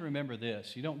 always remember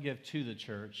this. You don't give to the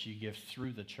church, you give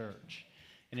through the church.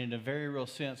 And in a very real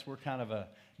sense, we're kind of a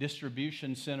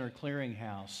distribution center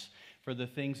clearinghouse for the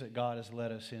things that God has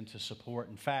led us in to support.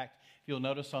 In fact, if you'll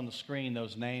notice on the screen,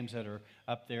 those names that are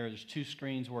up there, there's 2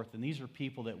 screens worth, and these are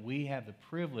people that we have the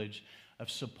privilege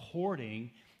of supporting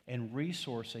and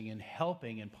resourcing and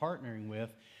helping and partnering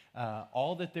with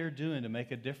all that they're doing to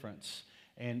make a difference.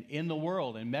 And in the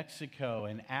world, in Mexico,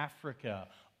 in Africa,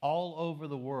 all over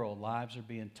the world, lives are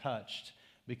being touched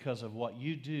because of what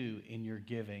you do in your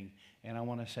giving. And I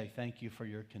want to say thank you for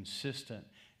your consistent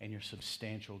and your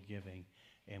substantial giving.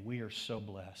 And we are so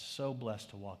blessed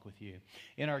to walk with you.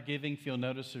 In our giving, if you'll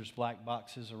notice, there's black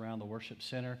boxes around the worship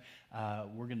center.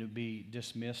 We're going to be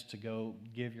dismissed to go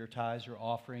give your tithes, your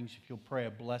offerings. If you'll pray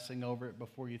a blessing over it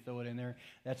before you throw it in there,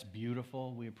 that's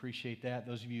beautiful. We appreciate that.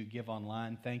 Those of you who give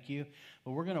online, thank you.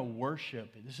 But we're going to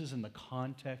worship. This is in the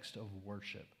context of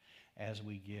worship as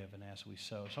we give and as we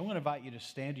sow. So I'm going to invite you to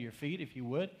stand to your feet, if you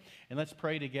would, and let's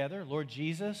pray together. Lord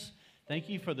Jesus, thank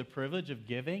you for the privilege of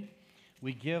giving.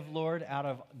 We give, Lord, out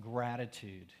of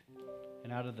gratitude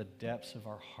and out of the depths of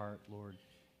our heart, Lord,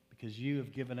 because you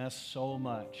have given us so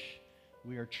much.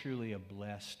 We are truly a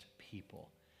blessed people.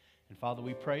 And Father,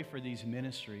 we pray for these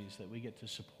ministries that we get to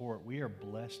support. We are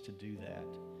blessed to do that.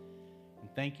 And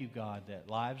thank you, God, that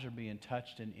lives are being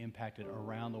touched and impacted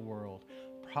around the world,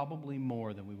 probably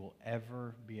more than we will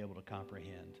ever be able to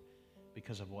comprehend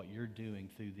because of what you're doing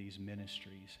through these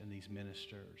ministries and these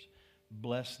ministers.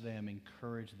 Bless them,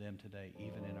 encourage them today,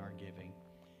 even in our giving.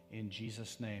 In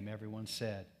Jesus' name, everyone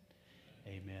said,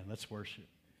 amen. Let's worship.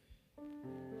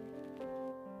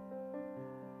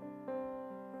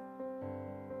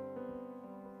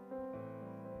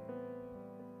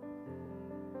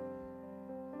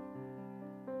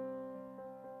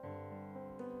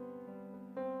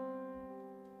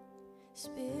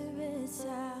 Spirit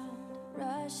sound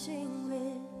rushing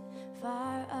with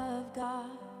fire of God.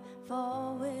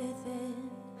 Fall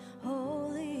within,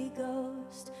 Holy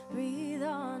Ghost, breathe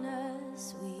on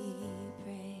us, we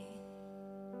pray.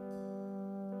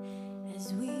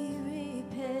 As we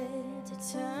repent to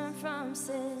turn from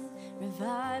sin,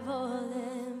 revival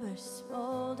embers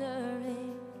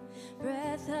smoldering,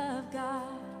 breath of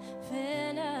God,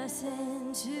 fan us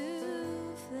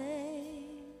into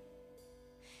flame.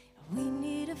 We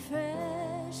need a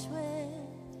fresh wind,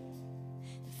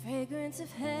 the fragrance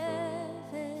of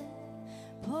heaven.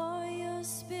 Pour your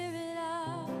spirit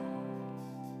out,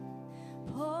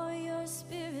 pour your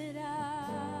spirit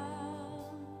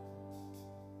out.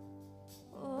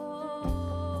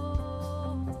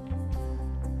 Oh,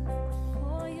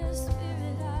 pour your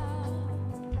spirit out.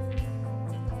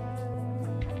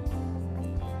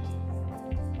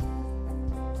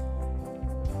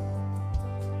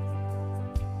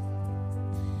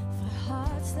 For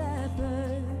hearts that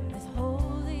burn with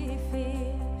holy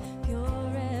fear,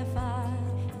 purify.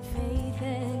 Faith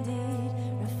and deed,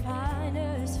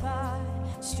 refiner's fire,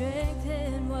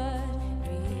 strengthen what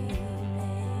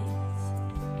remains.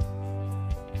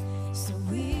 So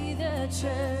we, the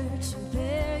church, who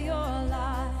bear your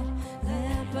light,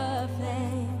 lamp of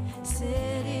flame,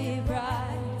 city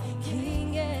bright,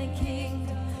 King and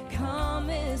kingdom, come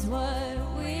is what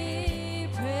we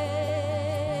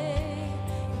pray.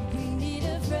 We need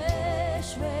a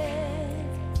fresh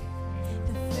wind,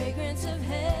 the fragrance of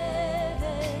heaven.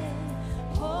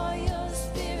 Pour your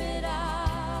spirit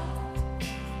out,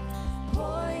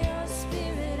 pour your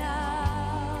spirit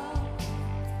out.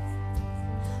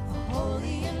 A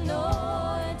holy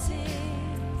anointing,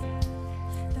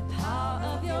 the power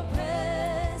of your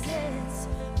presence.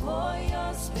 Pour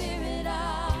your spirit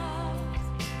out,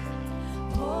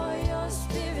 pour your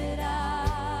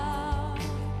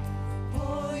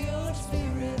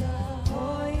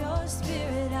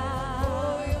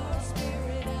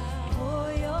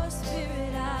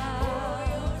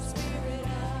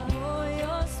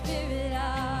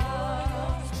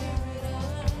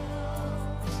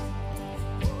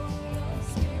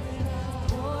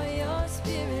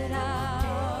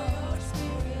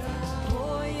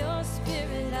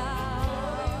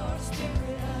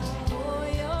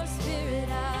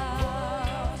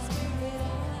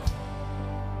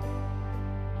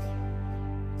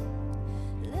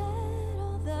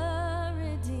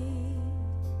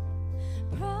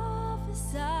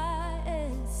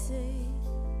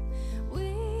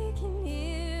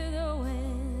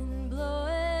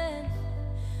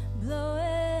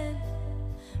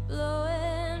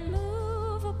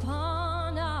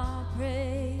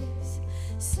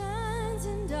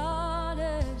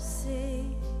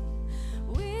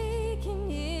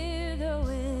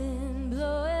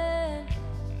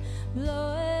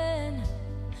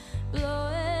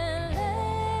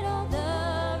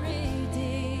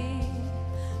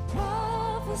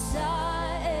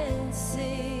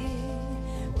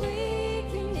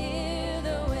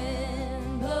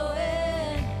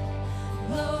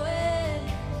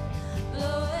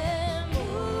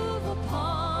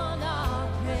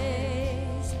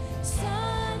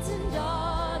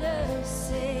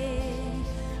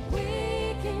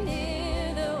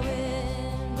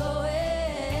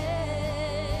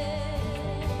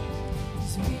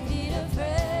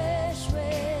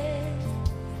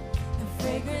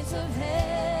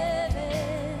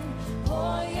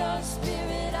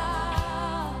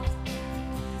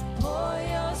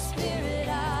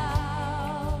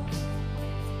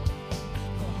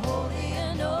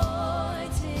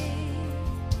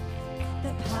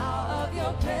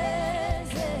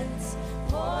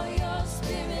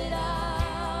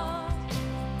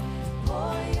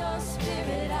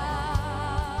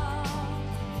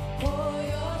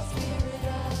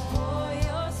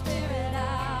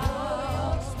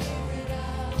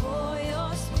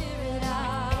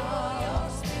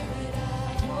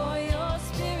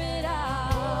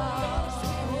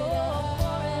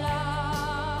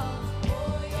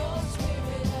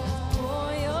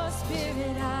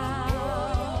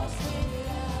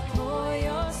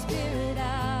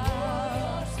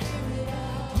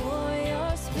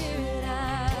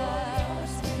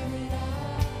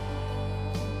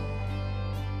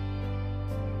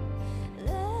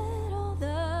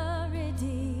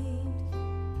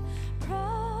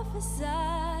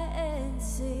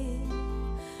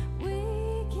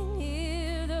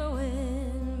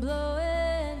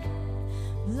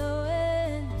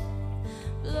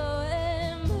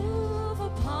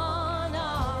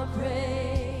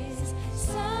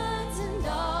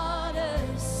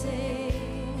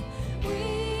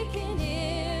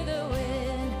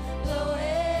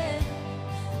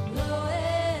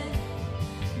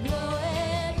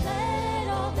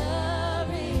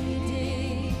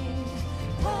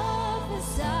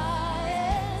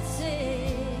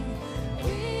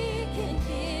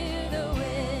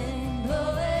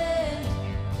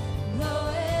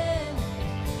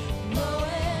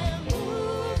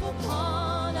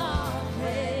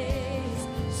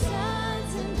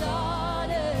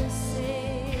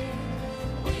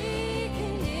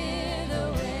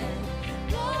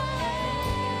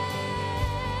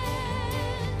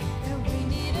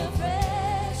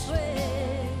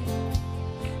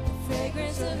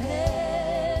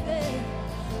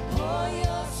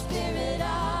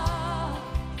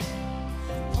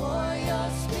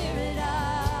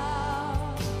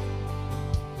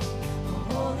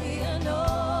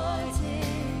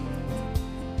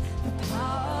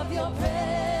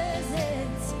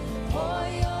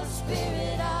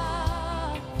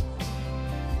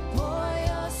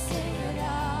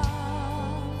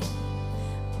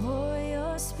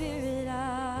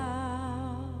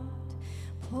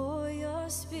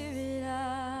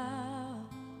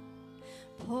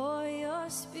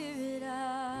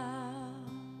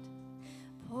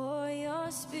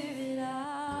spirit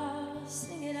out,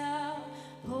 sing it out.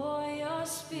 Pour your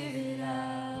spirit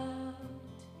out,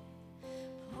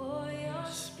 pour your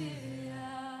spirit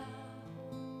out,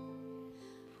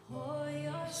 pour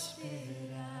your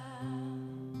spirit out,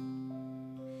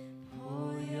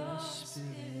 pour your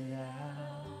spirit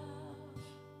out.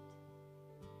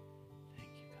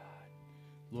 Thank you, God.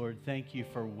 Lord, thank you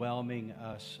for whelming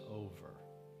us over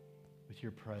with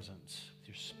your presence, with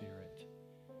your spirit.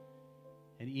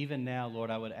 And even now, Lord,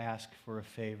 I would ask for a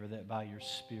favor that by your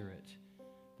Spirit,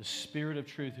 the Spirit of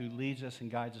truth who leads us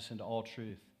and guides us into all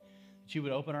truth, that you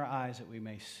would open our eyes that we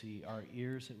may see, our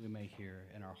ears that we may hear,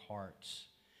 and our hearts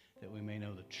that we may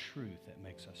know the truth that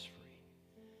makes us free.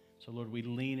 So, Lord, we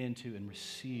lean into and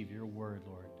receive your word,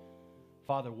 Lord.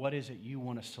 Father, what is it you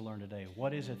want us to learn today?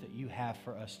 What is it that you have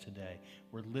for us today?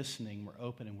 We're listening, we're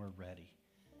open, and we're ready.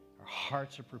 Our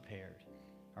hearts are prepared.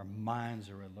 Our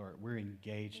minds are alert. We're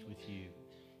engaged with you.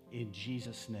 In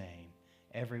Jesus' name,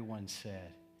 everyone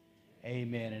said,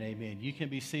 amen and amen. You can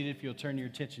be seated if you'll turn your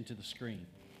attention to the screen.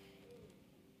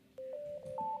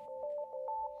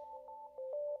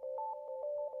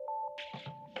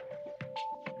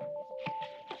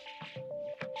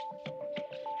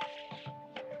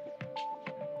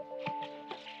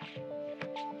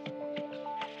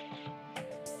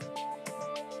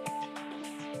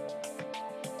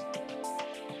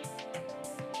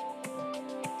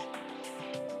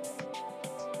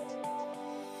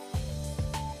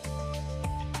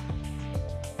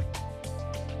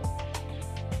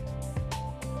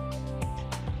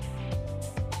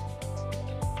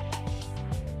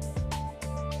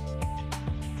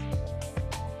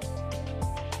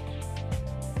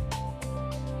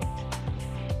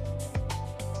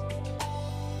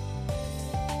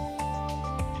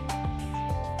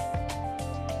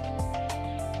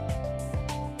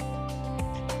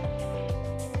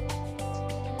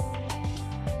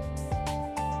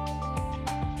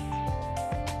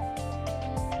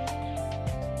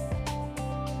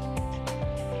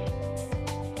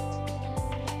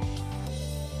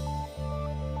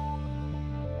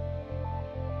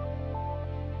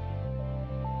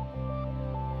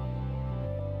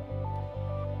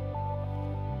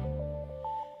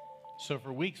 So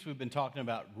for weeks we've been talking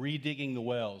about redigging the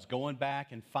wells, going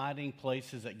back and finding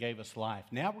places that gave us life.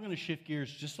 Now we're going to shift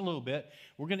gears just a little bit.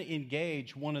 We're going to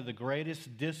engage one of the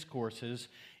greatest discourses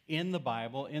in the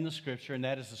Bible, in the Scripture, and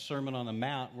that is the Sermon on the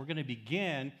Mount. We're going to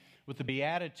begin with the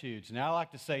Beatitudes. Now I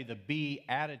like to say the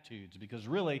Be-attitudes, because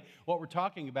really what we're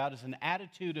talking about is an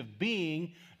attitude of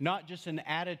being, not just an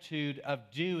attitude of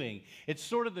doing. It's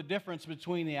sort of the difference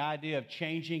between the idea of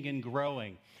changing and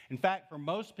growing. In fact, for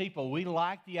most people, we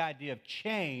like the idea of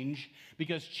change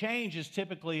because change is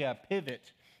typically a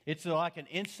pivot. It's like an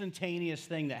instantaneous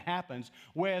thing that happens,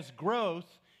 whereas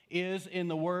growth is, in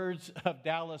the words of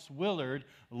Dallas Willard,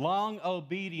 long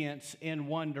obedience in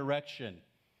one direction.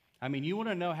 I mean, you want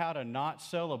to know how to not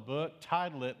sell a book?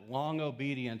 Title it Long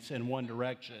Obedience in One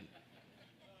Direction.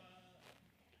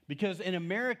 Because in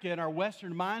America, in our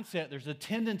Western mindset, there's a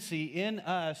tendency in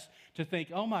us to think,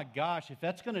 oh my gosh, if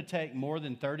that's going to take more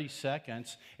than 30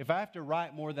 seconds, if I have to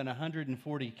write more than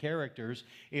 140 characters,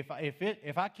 if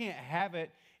I can't have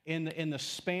it in the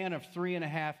span of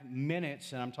 3.5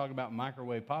 minutes, and I'm talking about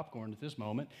microwave popcorn at this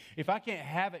moment, if I can't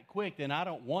have it quick, then I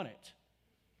don't want it.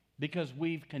 Because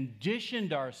we've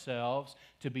conditioned ourselves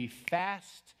to be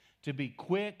fast, to be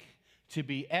quick, to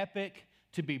be epic,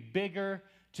 to be bigger,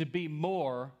 to be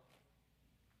more.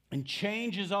 And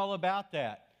change is all about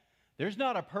that. There's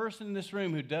not a person in this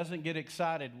room who doesn't get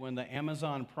excited when the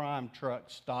Amazon Prime truck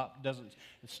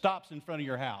stops in front of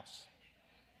your house.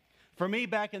 For me,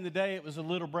 back in the day, it was a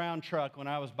little brown truck. When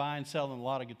I was buying, selling a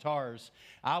lot of guitars,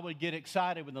 I would get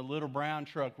excited when the little brown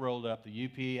truck rolled up,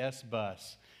 the UPS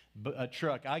bus. A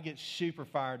truck. I get super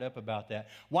fired up about that.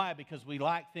 Why? Because we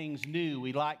like things new.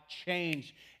 We like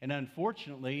change. And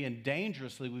unfortunately and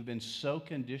dangerously, we've been so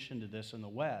conditioned to this in the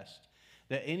West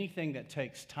that anything that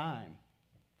takes time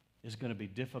is going to be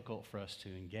difficult for us to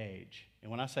engage.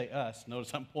 And when I say us,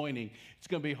 notice I'm pointing, it's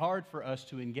going to be hard for us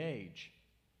to engage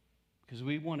because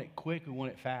we want it quick, we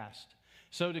want it fast.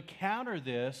 So to counter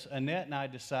this, Annette and I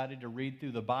decided to read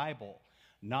through the Bible,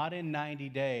 not in 90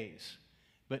 days,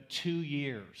 but 2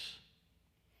 years.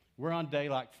 We're on day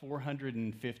like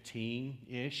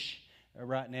 415-ish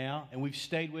right now, and we've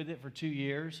stayed with it for 2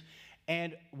 years.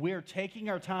 And we're taking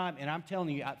our time, and I'm telling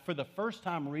you, for the first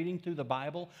time reading through the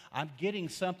Bible, I'm getting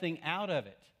something out of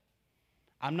it.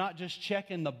 I'm not just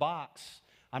checking the box.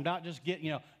 I'm not just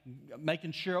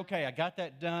making sure, okay, I got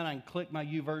that done. I can click my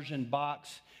YouVersion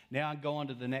box. Now I go on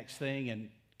to the next thing and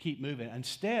keep moving.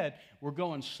 Instead, we're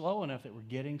going slow enough that we're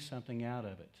getting something out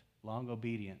of it. long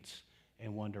obedience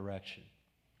in one direction.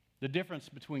 The difference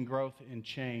between growth and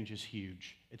change is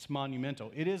huge. It's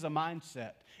monumental. It is a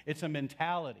mindset. It's a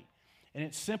mentality. And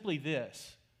it's simply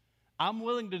this: I'm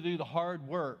willing to do the hard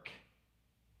work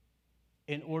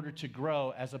in order to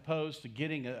grow, as opposed to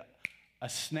getting a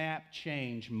snap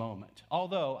change moment.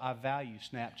 Although I value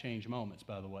snap change moments,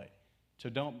 by the way. So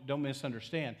don't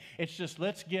misunderstand. It's just,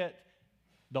 let's get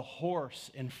the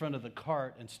horse in front of the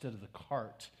cart instead of the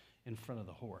cart in front of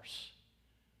the horse.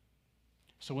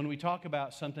 So when we talk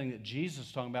about something that Jesus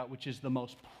is talking about, which is the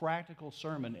most practical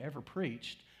sermon ever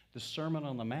preached, the Sermon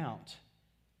on the Mount,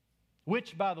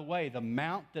 which, by the way, the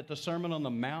mount that the Sermon on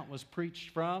the Mount was preached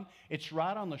from, it's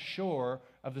right on the shore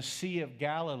of the Sea of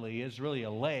Galilee. It's really a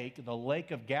lake, the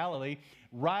Lake of Galilee,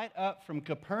 right up from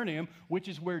Capernaum, which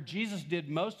is where Jesus did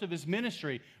most of his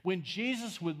ministry. When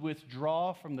Jesus would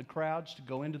withdraw from the crowds to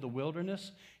go into the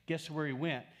wilderness, guess where he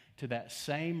went? To that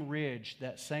same ridge,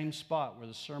 that same spot where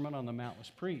the Sermon on the Mount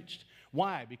was preached.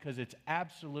 Why? Because it's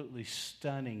absolutely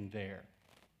stunning there.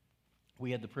 We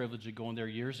had the privilege of going there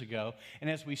years ago. And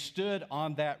as we stood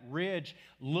on that ridge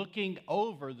looking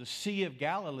over the Sea of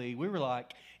Galilee, we were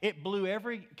like, it blew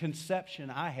every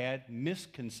misconception I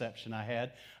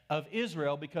had of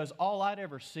Israel, because all I'd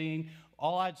ever seen,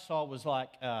 all I saw was like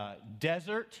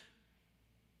desert,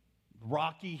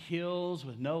 rocky hills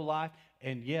with no life.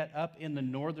 And yet up in the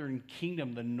northern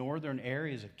kingdom, the northern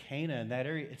areas of Canaan, that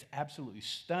area, it's absolutely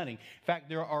stunning. In fact,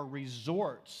 there are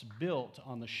resorts built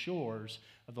on the shores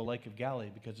of the Lake of Galilee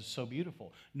because it's so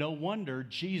beautiful. No wonder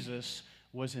Jesus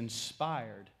was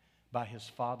inspired by his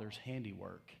Father's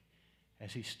handiwork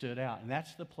as he stood out. And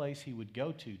that's the place he would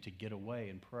go to get away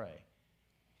and pray.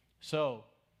 So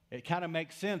it kind of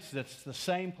makes sense that it's the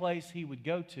same place he would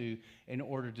go to in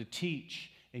order to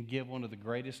teach and give one of the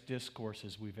greatest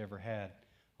discourses we've ever had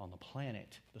on the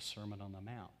planet, the Sermon on the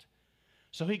Mount.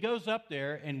 So he goes up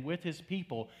there, and with his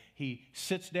people, he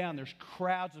sits down. There's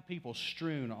crowds of people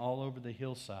strewn all over the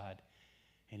hillside.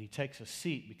 And he takes a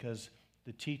seat because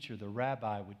the teacher, the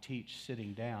rabbi, would teach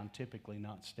sitting down, typically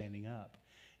not standing up.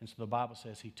 And so the Bible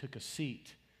says he took a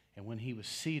seat, and when he was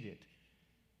seated,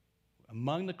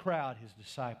 among the crowd, his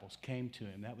disciples came to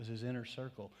him. That was his inner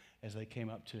circle as they came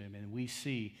up to him. And we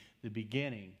see the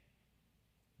beginning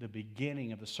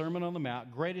of the Sermon on the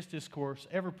Mount, greatest discourse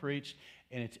ever preached.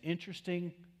 And it's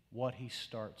interesting what he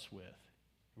starts with.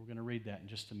 We're going to read that in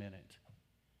just a minute.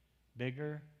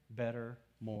 Bigger, better,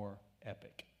 more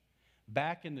epic.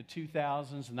 Back in the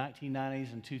 2000s, the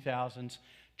 1990s and 2000s,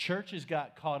 churches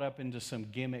got caught up into some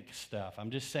gimmick stuff.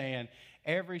 I'm just saying,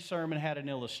 every sermon had an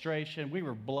illustration. We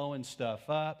were blowing stuff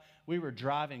up. We were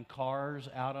driving cars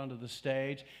out onto the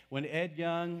stage. When Ed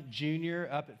Young Jr.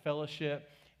 up at Fellowship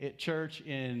at church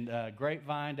in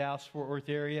Grapevine, Dallas-Fort Worth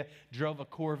area, drove a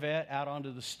Corvette out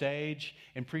onto the stage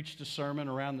and preached a sermon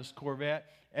around this Corvette,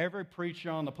 every preacher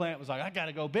on the planet was like, I got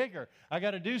to go bigger. I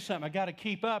got to do something. I got to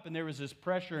keep up. And there was this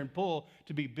pressure and pull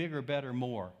to be bigger, better,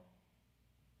 more.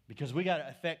 Because we got to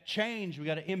affect change, we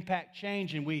got to impact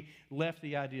change, and we left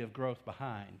the idea of growth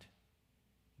behind.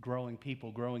 Growing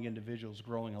people, growing individuals,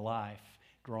 growing a life,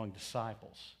 growing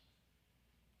disciples.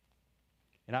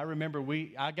 And I remember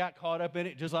I got caught up in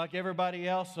it just like everybody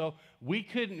else, so we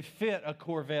couldn't fit a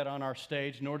Corvette on our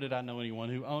stage, nor did I know anyone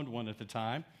who owned one at the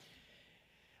time.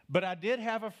 But I did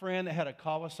have a friend that had a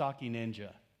Kawasaki Ninja.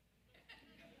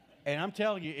 And I'm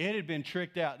telling you, it had been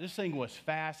tricked out. This thing was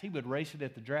fast. He would race it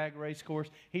at the drag race course.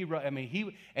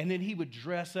 And then he would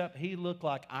dress up. He looked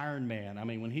like Iron Man. I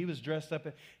mean, when he was dressed up,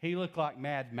 he looked like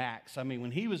Mad Max. I mean,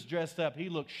 when he was dressed up, he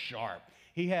looked sharp.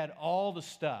 He had all the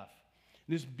stuff.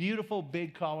 This beautiful,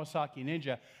 big Kawasaki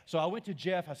Ninja. So I went to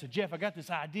Jeff. I said, Jeff, I got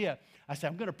this idea. I said,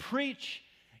 I'm going to preach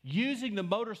using the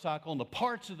motorcycle and the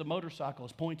parts of the motorcycle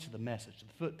as points of the message.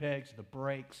 The foot pegs, the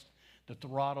brakes, the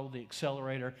throttle, the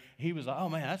accelerator. He was like, oh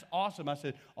man, that's awesome. I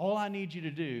said, all I need you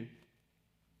to do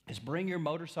is bring your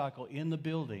motorcycle in the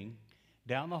building,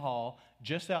 down the hall,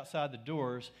 just outside the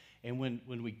doors, and when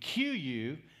we cue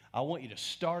you, I want you to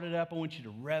start it up. I want you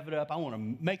to rev it up. I want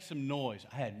to make some noise.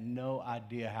 I had no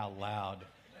idea how loud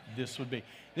this would be.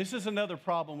 This is another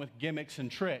problem with gimmicks and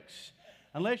tricks.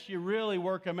 Unless you really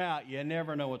work them out, you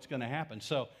never know what's going to happen.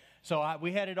 So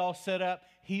we had it all set up.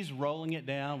 He's rolling it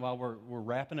down while we're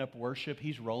wrapping up worship.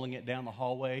 He's rolling it down the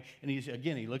hallway. And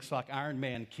he looks like Iron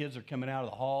Man. Kids are coming out of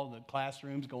the hall, the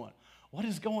classrooms going, what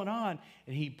is going on?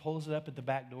 And he pulls it up at the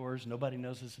back doors. Nobody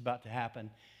knows this is about to happen.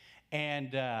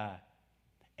 And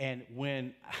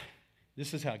when,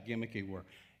 this is how gimmicky we were.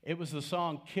 It was the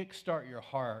song Kickstart Your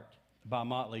Heart by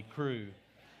Motley Crue.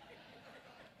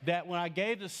 that when I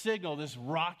gave the signal, this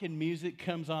rockin' music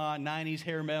comes on, 90s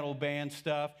hair metal band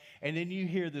stuff, and then you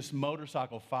hear this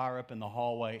motorcycle fire up in the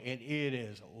hallway, and it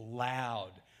is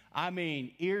loud. I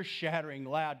mean, ear-shattering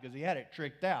loud, because he had it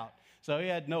tricked out. So he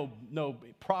had no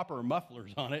proper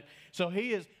mufflers on it. So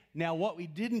he is, now what we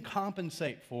didn't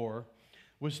compensate for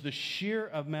was the sheer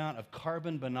amount of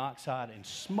carbon monoxide and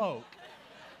smoke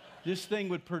this thing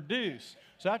would produce.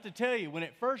 So I have to tell you, when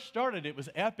it first started, it was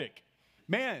epic.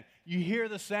 Man, you hear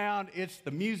the sound,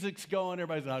 the music's going,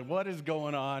 everybody's like, what is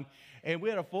going on? And we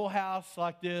had a full house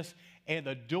like this, and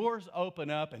the doors open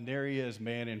up, and there he is,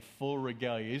 man, in full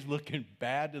regalia. He's looking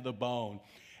bad to the bone,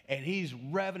 and he's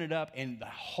revving it up, and the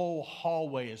whole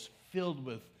hallway is filled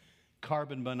with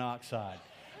carbon monoxide.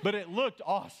 But it looked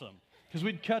awesome, because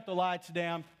we'd cut the lights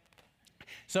down.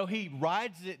 So he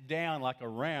rides it down like a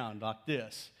round, like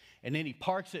this, and then he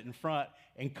parks it in front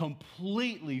and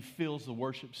completely fills the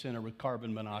worship center with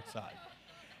carbon monoxide.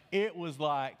 It was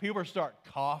like, people start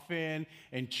coughing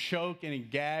and choking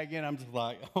and gagging. I'm just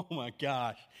like, oh my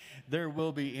gosh, there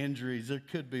will be injuries. There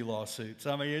could be lawsuits.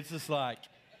 I mean, it's just like,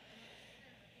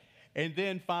 and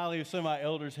then finally, some of my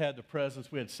elders had the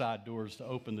presence. We had side doors to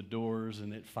open the doors,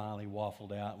 and it finally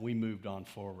waffled out, and we moved on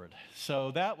forward.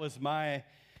 So that was my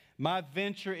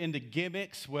venture into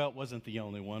gimmicks. Well, it wasn't the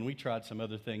only one. We tried some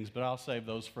other things, but I'll save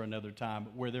those for another time,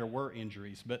 where there were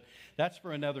injuries. But that's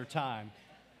for another time.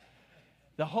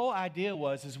 The whole idea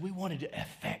is we wanted to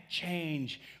affect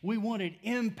change. We wanted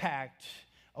impact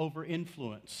over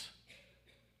influence.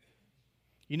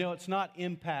 You know, it's not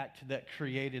impact that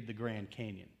created the Grand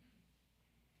Canyon.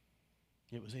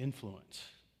 It was influence.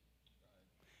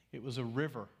 It was a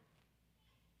river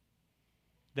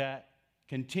that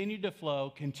continued to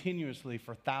flow continuously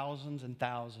for thousands and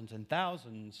thousands and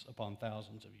thousands upon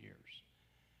thousands of years.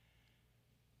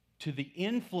 To the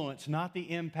influence, not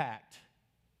the impact.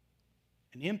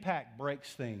 An impact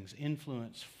breaks things.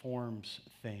 Influence forms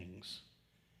things.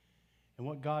 And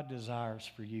what God desires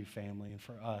for you, family, and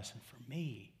for us, and for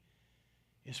me,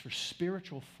 is for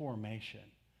spiritual formation,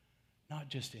 not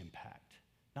just impact,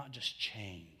 not just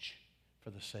change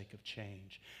for the sake of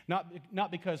change. Not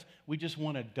because we just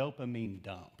want a dopamine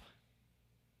dump,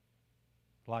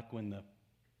 like when the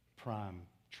Prime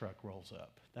truck rolls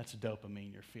up. That's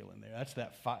dopamine you're feeling there. That's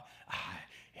that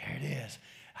here it is.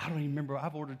 I don't even remember.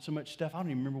 I've ordered so much stuff. I don't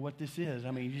even remember what this is.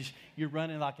 I mean, you're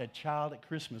running like a child at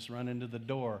Christmas running to the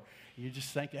door. You're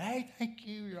just thinking, hey, thank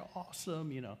you. You're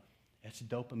awesome. You know, that's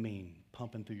dopamine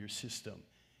pumping through your system.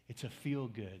 It's a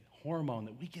feel-good hormone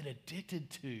that we get addicted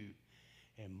to.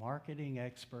 And marketing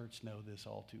experts know this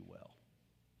all too well.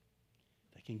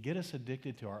 They can get us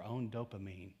addicted to our own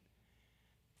dopamine.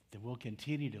 Then we'll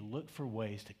continue to look for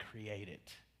ways to create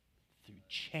it through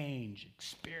change,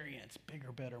 experience,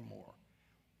 bigger, better, more.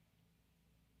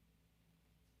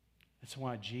 That's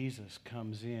why Jesus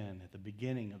comes in at the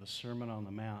beginning of the Sermon on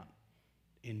the Mount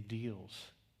and deals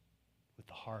with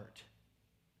the heart,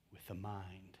 with the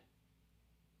mind.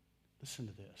 Listen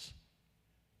to this.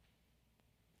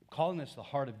 I'm calling this the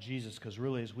heart of Jesus because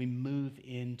really as we move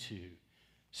into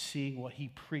seeing what he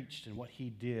preached and what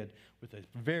he did with a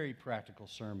very practical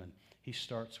sermon, he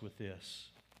starts with this.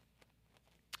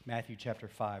 Matthew chapter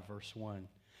 5, verse 1.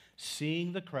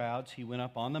 Seeing the crowds, he went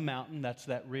up on the mountain. That's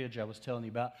that ridge I was telling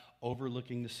you about,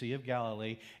 overlooking the Sea of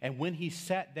Galilee. And when he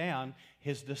sat down,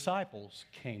 his disciples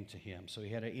came to him. So he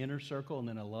had an inner circle and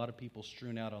then a lot of people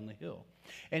strewn out on the hill.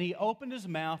 And he opened his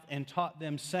mouth and taught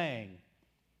them, saying,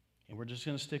 and we're just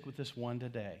going to stick with this one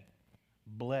today,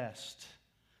 blessed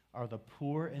are the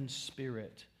poor in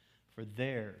spirit, for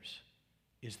theirs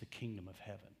is the kingdom of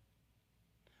heaven.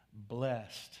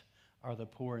 Blessed are the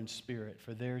poor in spirit,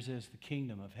 for theirs is the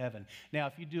kingdom of heaven. Now,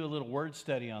 if you do a little word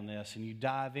study on this and you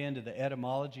dive into the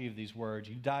etymology of these words,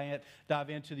 you dive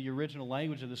into the original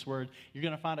language of this word, you're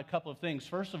going to find a couple of things.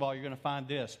 First of all, you're going to find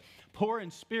this. Poor in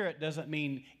spirit doesn't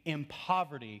mean in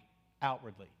poverty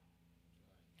outwardly.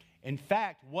 In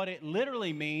fact, what it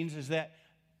literally means is that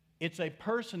it's a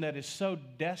person that is so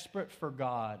desperate for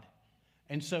God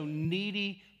and so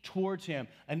needy towards him,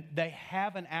 and they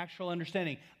have an actual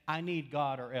understanding, I need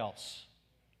God or else.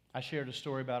 I shared a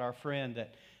story about our friend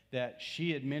that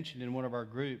she had mentioned in one of our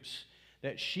groups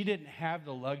that she didn't have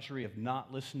the luxury of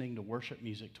not listening to worship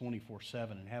music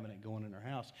 24/7 and having it going in her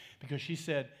house, because she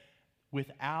said,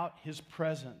 without his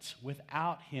presence,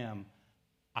 without him,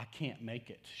 I can't make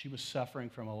it. She was suffering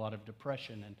from a lot of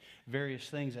depression and various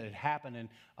things that had happened, and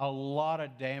a lot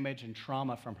of damage and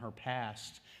trauma from her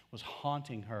past was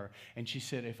haunting her. And she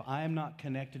said, if I am not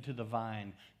connected to the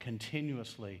vine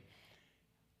continuously,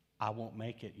 I won't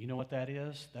make it. You know what that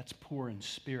is? That's poor in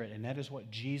spirit. And that is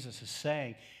what Jesus is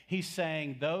saying. He's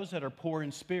saying those that are poor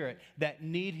in spirit, that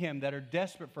need Him, that are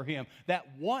desperate for Him, that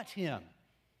want Him.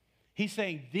 He's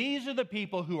saying these are the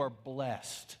people who are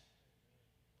blessed.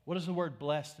 What does the word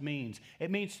blessed mean? It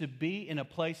means to be in a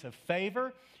place of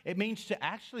favor. It means to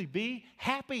actually be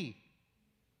happy.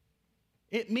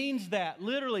 It means that,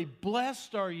 literally,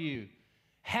 blessed are you,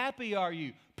 happy are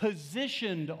you,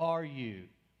 positioned are you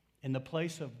in the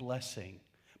place of blessing.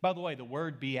 By the way, the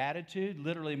word beatitude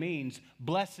literally means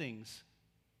blessings.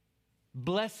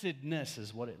 Blessedness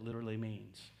is what it literally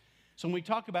means. So when we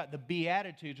talk about the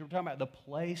Beatitudes, we're talking about the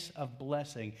place of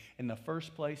blessing. And the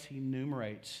first place he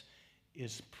enumerates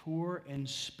is poor in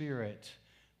spirit,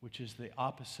 which is the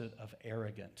opposite of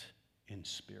arrogant in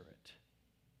spirit.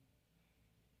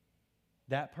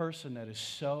 That person that is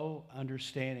so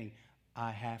understanding, I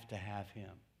have to have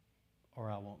him or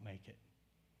I won't make it.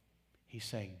 He's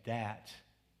saying that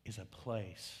is a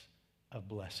place of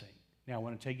blessing. Now, I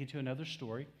want to take you to another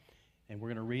story, and we're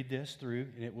going to read this through,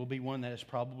 and it will be one that is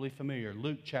probably familiar.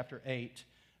 Luke chapter 8,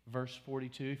 verse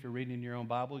 42. If you're reading in your own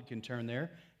Bible, you can turn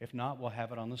there. If not, we'll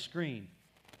have it on the screen.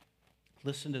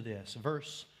 Listen to this,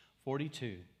 verse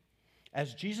 42.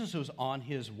 As Jesus was on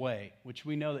his way, which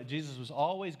we know that Jesus was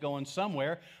always going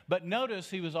somewhere, but notice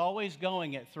he was always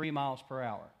going at 3 miles per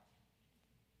hour.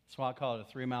 That's why I call it a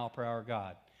 3 mile per hour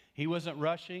God. He wasn't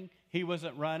rushing. He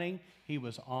wasn't running. He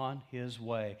was on his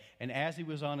way. And as he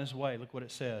was on his way, look what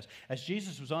it says. As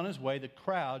Jesus was on his way, the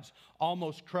crowds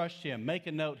almost crushed him. Make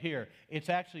a note here. It's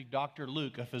actually Dr.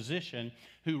 Luke, a physician,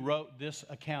 who wrote this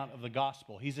account of the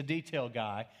gospel. He's a detail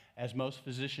guy, as most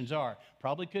physicians are.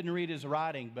 Probably couldn't read his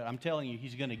writing, but I'm telling you,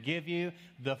 he's going to give you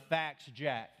the facts,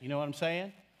 Jack. You know what I'm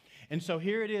saying? And so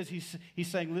here it is. He's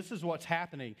saying, this is what's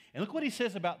happening. And look what he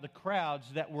says about the crowds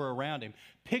that were around him.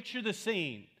 Picture the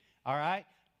scene. All right?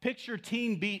 Picture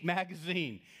Teen Beat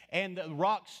magazine and the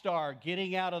rock star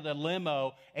getting out of the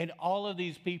limo and all of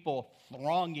these people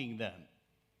thronging them,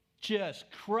 just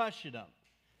crushing them.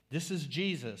 This is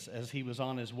Jesus as he was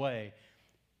on his way.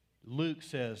 Luke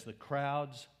says the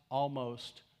crowds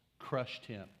almost crushed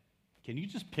him. Can you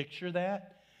just picture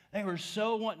that? They were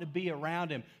so wanting to be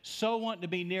around him, so wanting to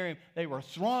be near him. They were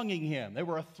thronging him. They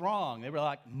were a throng. They were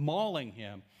like mauling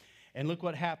him. And look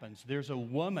what happens. There's a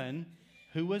woman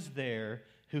who was there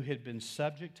who had been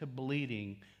subject to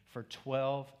bleeding for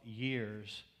 12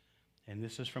 years. And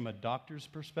this is from a doctor's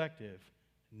perspective.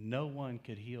 No one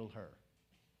could heal her.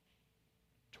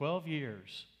 12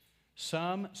 years.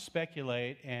 Some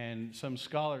speculate and some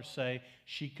scholars say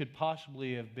she could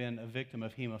possibly have been a victim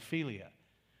of hemophilia,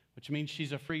 which means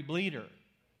she's a free bleeder,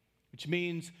 which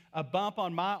means a bump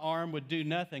on my arm would do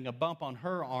nothing. A bump on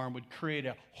her arm would create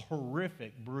a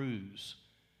horrific bruise.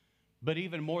 But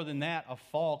even more than that, a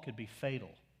fall could be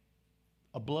fatal.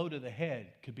 A blow to the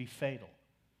head could be fatal.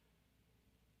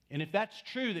 And if that's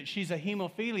true that she's a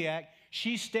hemophiliac,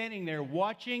 she's standing there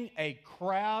watching a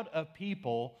crowd of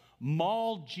people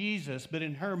maul Jesus, but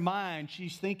in her mind,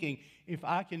 she's thinking, if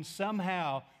I can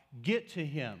somehow get to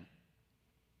him,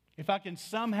 if I can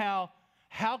somehow,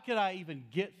 how could I even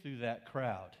get through that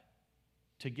crowd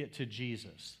to get to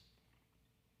Jesus?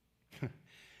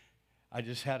 I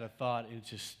just had a thought, it's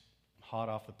just hot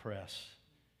off the press.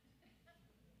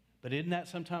 But isn't that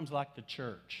sometimes like the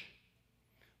church?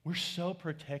 We're so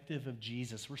protective of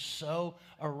Jesus. We're so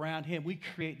around him. We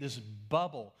create this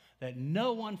bubble that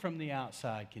no one from the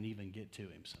outside can even get to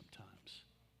him sometimes.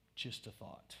 Just a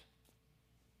thought.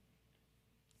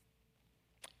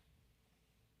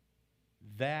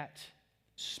 That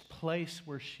place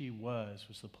where she was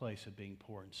the place of being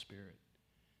poor in spirit.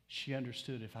 She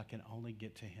understood, if I can only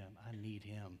get to him, I need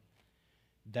him.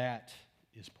 That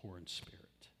is poor in spirit.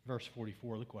 Verse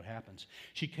 44, look what happens.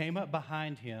 She came up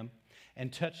behind him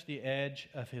and touched the edge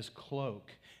of his cloak,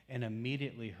 and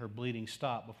immediately her bleeding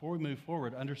stopped. Before we move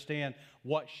forward, understand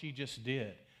what she just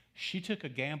did. She took a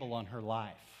gamble on her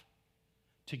life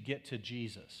to get to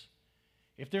Jesus.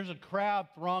 If there's a crowd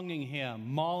thronging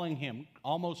him, mauling him,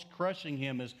 almost crushing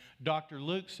him, as Dr.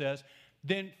 Luke says,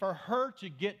 then for her to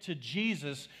get to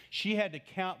Jesus, she had to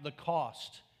count the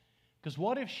cost. Because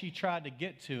what if she tried to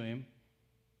get to him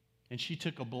and she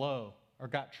took a blow or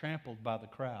got trampled by the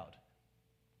crowd?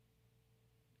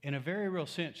 In a very real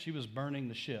sense, she was burning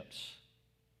the ships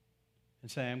and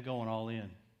saying, I'm going all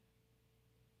in.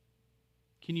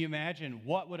 Can you imagine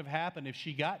what would have happened if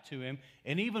she got to him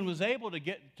and even was able to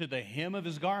get to the hem of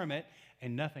his garment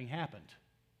and nothing happened?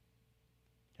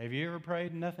 Have you ever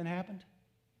prayed and nothing happened?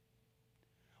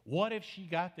 What if she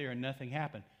got there and nothing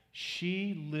happened?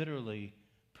 She literally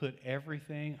put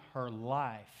everything, her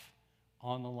life,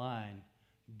 on the line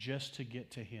just to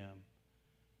get to him,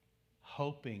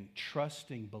 hoping,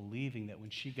 trusting, believing that when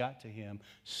she got to him,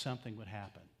 something would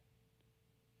happen.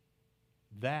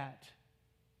 That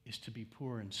is to be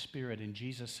poor in spirit. And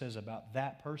Jesus says about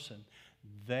that person,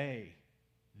 they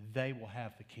will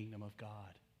have the kingdom of God.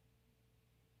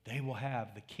 They will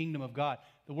have the kingdom of God.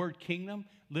 The word kingdom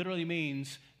literally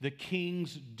means the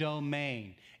king's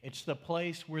domain. It's the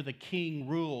place where the king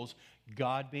rules,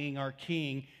 God being our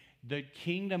king. The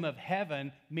kingdom of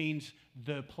heaven means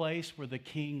the place where the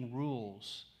king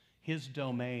rules, his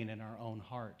domain in our own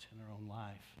heart, in our own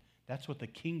life. That's what the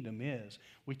kingdom is.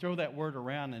 We throw that word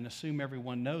around and assume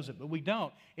everyone knows it, but we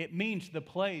don't. It means the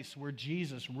place where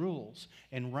Jesus rules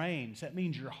and reigns. That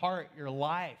means your heart, your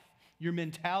life, your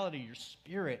mentality, your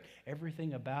spirit,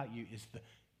 everything about you is the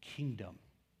kingdom,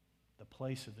 the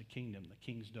place of the kingdom, the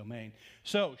king's domain.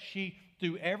 So she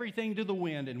threw everything to the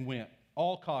wind and went,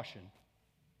 all caution.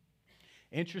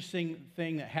 Interesting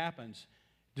thing that happens.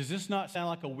 Does this not sound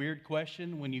like a weird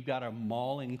question when you've got a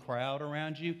mauling crowd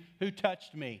around you? Who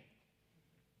touched me?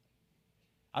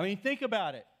 I mean, think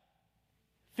about it.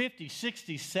 50,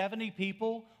 60, 70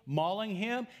 people mauling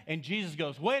him, and Jesus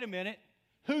goes, wait a minute,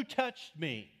 who touched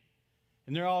me?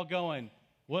 And they're all going,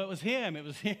 well, it was him, it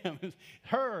was him, it was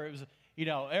her, it was,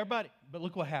 everybody. But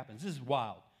look what happens. This is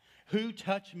wild. Who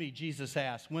touched me, Jesus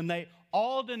asked. When they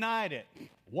all denied it.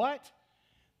 What?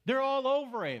 They're all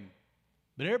over him.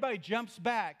 But everybody jumps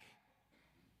back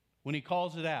when he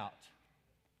calls it out.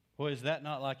 Boy, is that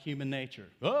not like human nature?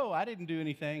 Oh, I didn't do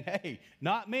anything. Hey,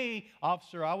 not me.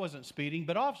 Officer, I wasn't speeding.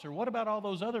 But officer, what about all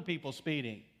those other people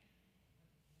speeding?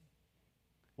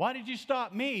 Why did you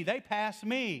stop me? They passed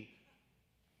me.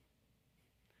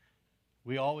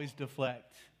 We always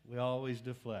deflect. We always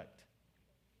deflect.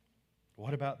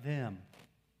 What about them?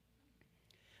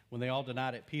 When they all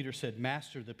denied it, Peter said,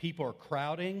 Master, the people are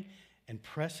crowding and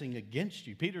pressing against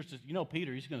you. Peter says,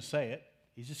 Peter, he's going to say it.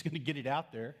 He's just going to get it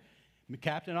out there.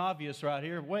 Captain Obvious right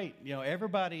here. Wait,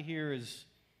 everybody here is,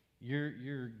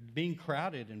 you're being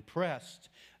crowded and pressed.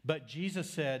 But Jesus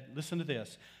said, listen to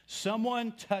this.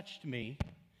 Someone touched me.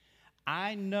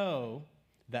 I know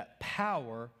that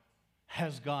power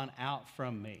has gone out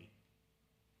from me.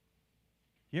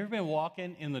 You ever been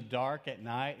walking in the dark at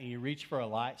night and you reach for a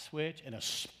light switch and a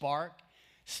spark,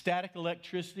 static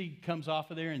electricity comes off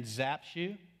of there and zaps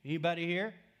you? Anybody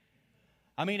here?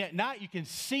 I mean, at night you can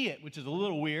see it, which is a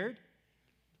little weird.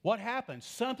 What happens?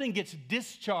 Something gets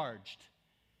discharged.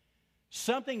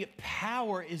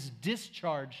 Power is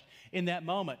discharged in that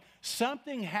moment.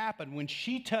 Something happened when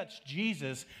she touched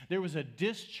Jesus. There was a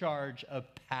discharge of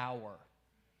power,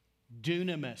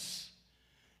 dunamis.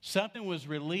 Something was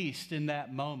released in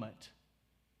that moment.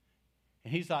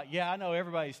 And he's like, yeah, I know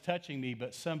everybody's touching me,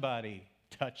 but somebody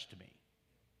touched me.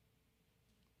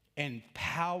 And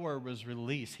power was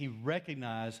released. He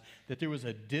recognized that there was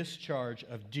a discharge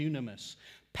of dunamis,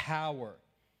 power.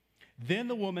 Then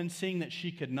the woman, seeing that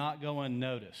she could not go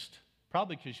unnoticed,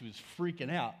 probably because she was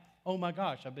freaking out. Oh my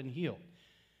gosh, I've been healed.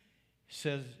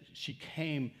 Says she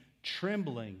came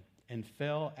trembling and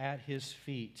fell at his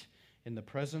feet in the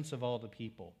presence of all the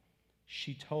people.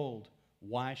 She told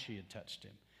why she had touched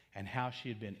him and how she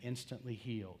had been instantly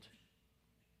healed.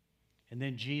 And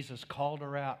then Jesus called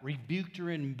her out, rebuked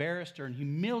her, and embarrassed her, and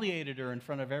humiliated her in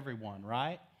front of everyone,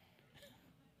 right?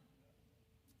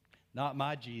 Not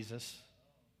my Jesus.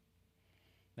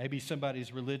 Maybe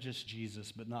somebody's religious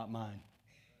Jesus, but not mine.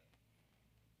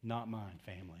 Not mine,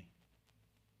 family.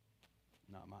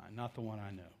 Not mine. Not the one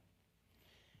I know.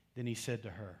 Then he said to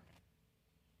her,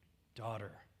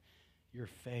 daughter, your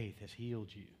faith has healed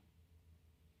you.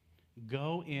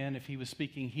 Go in. If he was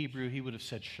speaking Hebrew, he would have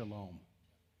said shalom.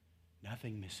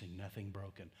 Nothing missing, nothing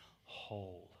broken.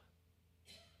 Whole.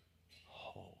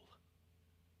 Whole.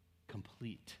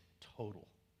 Complete. Total.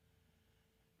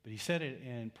 But he said it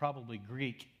in probably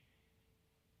Greek,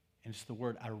 and it's the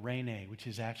word irene, which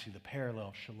is actually the parallel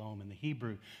of shalom in the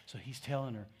Hebrew. So he's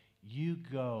telling her, you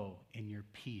go in your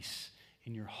peace,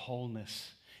 in your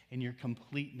wholeness, in your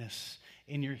completeness,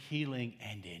 in your healing,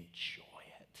 and enjoy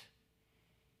it.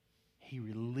 He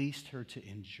released her to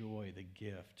enjoy the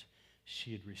gift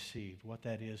she had received. What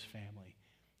that is, family,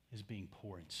 is being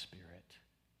poor in spirit.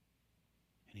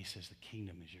 And he says, the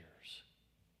kingdom is yours.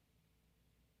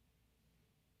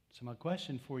 So my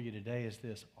question for you today is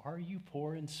this. Are you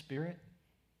poor in spirit?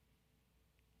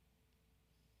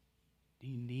 Do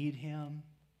you need him?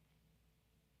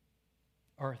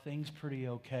 Or are things pretty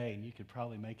okay and you could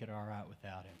probably make it all right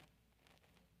without him?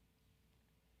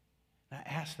 Now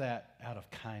ask that out of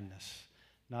kindness,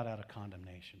 not out of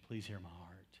condemnation. Please hear my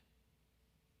heart.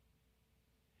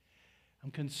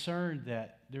 I'm concerned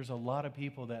that there's a lot of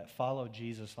people that follow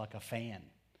Jesus like a fan.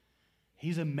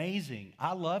 He's amazing.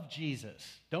 I love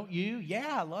Jesus. Don't you?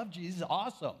 Yeah, I love Jesus.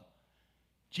 Awesome.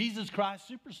 Jesus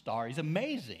Christ superstar. He's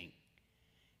amazing.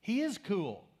 He is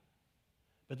cool.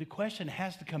 But the question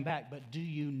has to come back, but do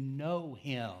you know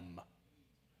him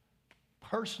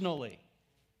personally?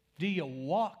 Do you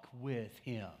walk with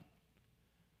him?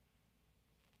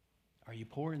 Are you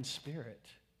poor in spirit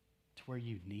to where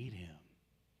you need him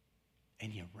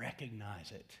and you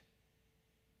recognize it?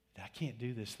 That I can't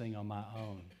do this thing on my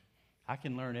own. I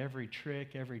can learn every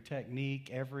trick, every technique,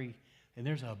 and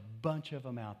there's a bunch of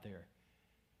them out there.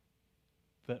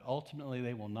 But ultimately,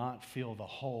 they will not fill the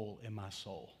hole in my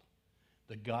soul,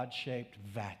 the God-shaped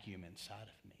vacuum inside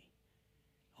of me.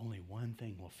 Only one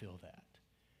thing will fill that.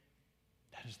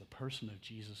 That is the person of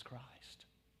Jesus Christ.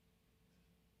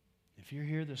 If you're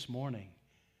here this morning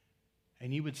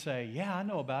and you would say, yeah, I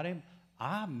know about him.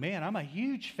 I'm a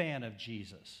huge fan of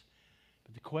Jesus.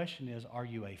 But the question is, are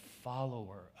you a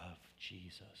follower of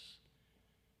Jesus?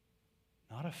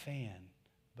 Not a fan,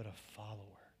 but a follower.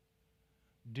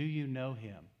 Do you know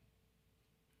him?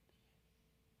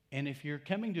 And if you're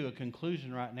coming to a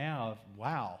conclusion right now of,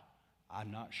 wow,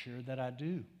 I'm not sure that I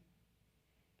do,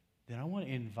 then I want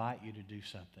to invite you to do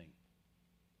something.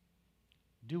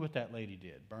 Do what that lady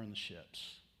did, burn the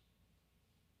ships.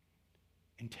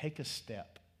 And take a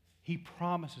step. He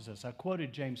promises us. I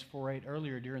quoted James 4:8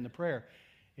 earlier during the prayer.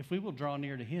 If we will draw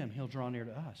near to him, he'll draw near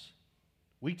to us.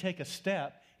 We take a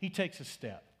step, he takes a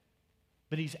step.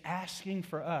 But he's asking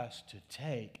for us to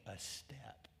take a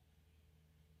step,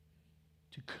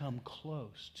 to come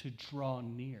close, to draw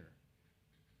near.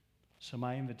 So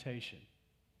my invitation,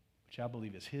 which I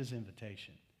believe is his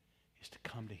invitation, is to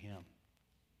come to him.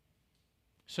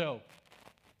 So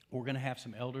we're going to have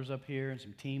some elders up here and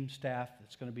some team staff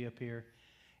that's going to be up here,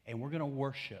 and we're going to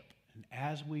worship. And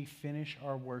as we finish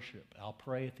our worship, I'll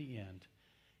pray at the end,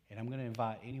 and I'm going to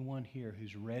invite anyone here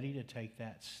who's ready to take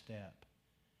that step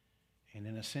and,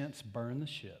 in a sense, burn the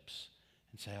ships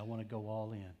and say, I want to go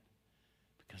all in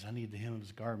because I need the hem of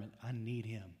his garment. I need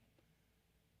him.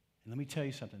 And let me tell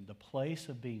you something. The place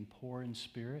of being poor in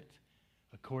spirit,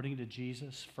 according to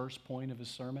Jesus' first point of his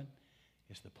sermon,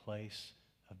 is the place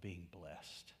of being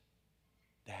blessed.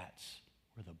 That's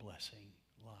where the blessing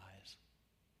lies.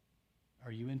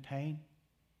 Are you in pain?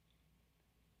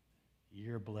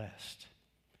 You're blessed.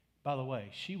 By the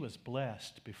way, she was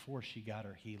blessed before she got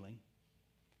her healing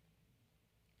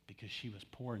because she was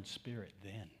poor in spirit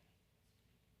then.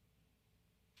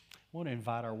 I want to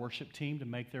invite our worship team to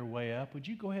make their way up. Would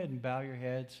you go ahead and bow your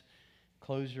heads,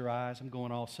 close your eyes? I'm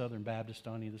going all Southern Baptist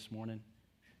on you this morning.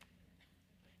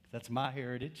 That's my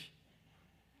heritage.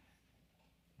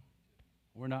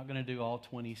 We're not going to do all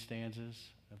 20 stanzas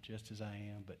of Just As I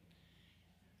Am, but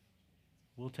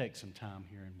we'll take some time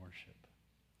here in worship.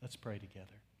 Let's pray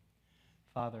together.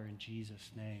 Father, in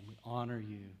Jesus' name, we honor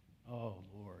you. Oh,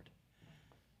 Lord,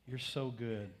 you're so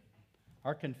good.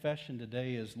 Our confession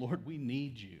today is, Lord, we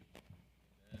need you.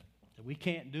 That we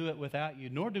can't do it without you,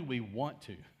 nor do we want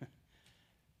to.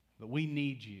 But we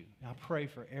need you. I pray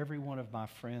for every one of my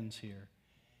friends here,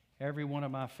 every one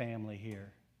of my family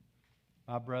here,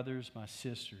 my brothers, my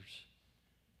sisters,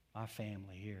 my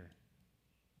family here.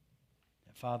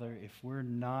 That, Father, if we're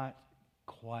not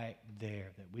quite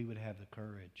there, that we would have the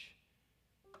courage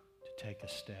to take a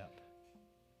step,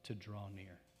 to draw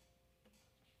near.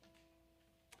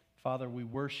 Father, we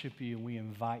worship you and we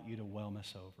invite you to whelm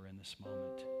us over in this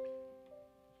moment.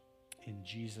 In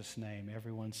Jesus' name,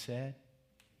 everyone said,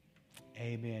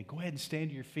 amen. Go ahead and stand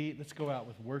to your feet. Let's go out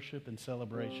with worship and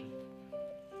celebration.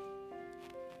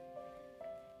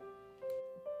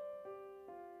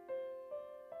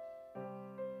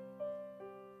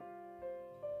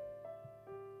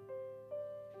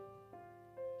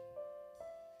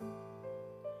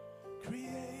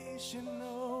 Creation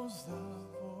knows the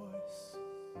voice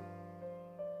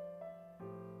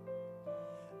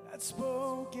that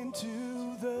spoke into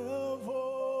the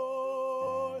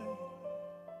void,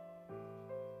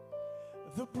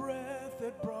 the breath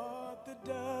that brought the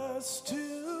dust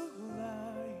to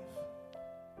life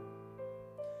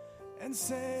and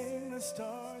sang the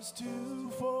stars to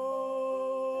form.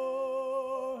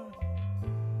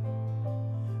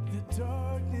 The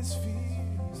darkness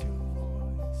fears your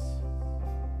voice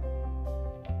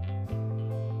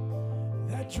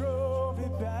that drove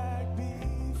it back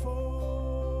before.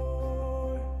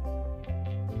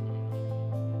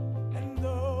 And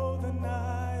though the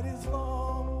night is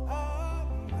long, I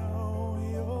know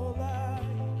your light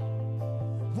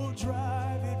will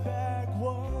drive it back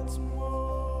once more.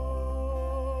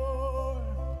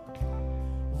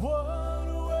 What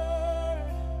a word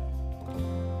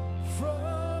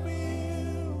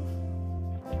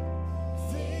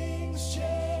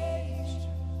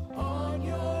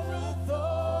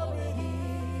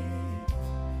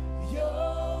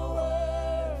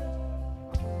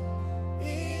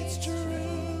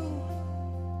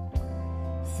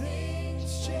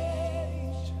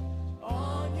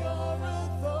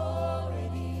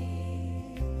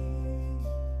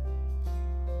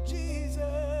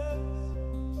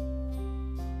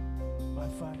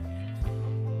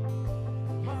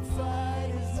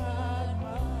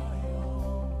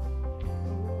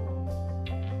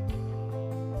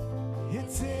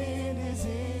Its end is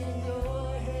in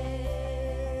your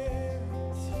hands.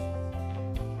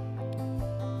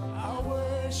 I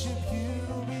worship you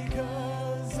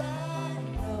because I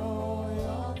know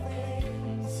your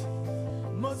things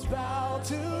must bow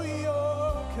to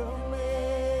your command.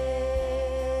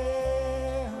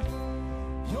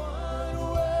 One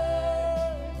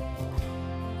word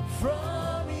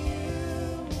from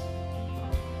you,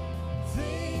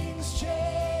 things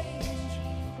change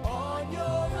on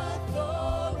your authority.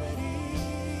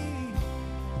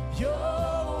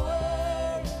 Your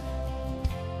word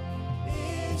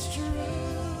is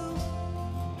true.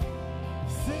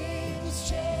 Things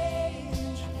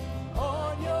change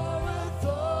on your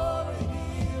authority.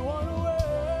 One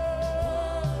word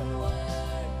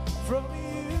from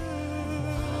you,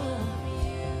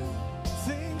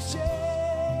 things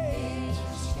change.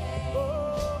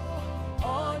 Oh,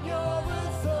 on your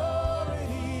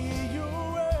authority,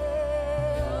 your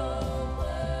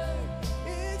word,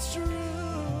 it's true.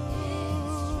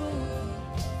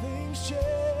 Things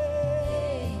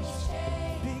change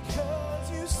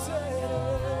because you said it.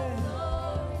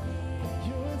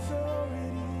 Your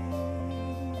authority.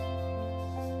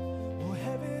 Will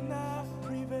heaven not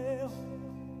prevail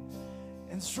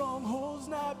and strongholds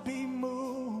not be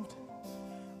moved?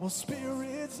 Will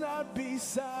spirits not be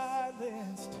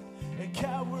silenced and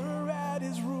cower at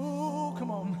his rule?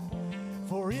 Come on.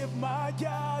 For if my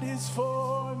God is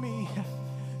for me,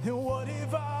 then what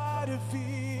have I to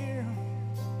fear?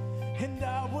 And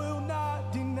I will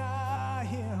not deny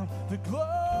him the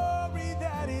glory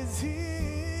that is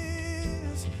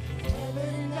his.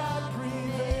 Heaven not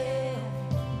prevail,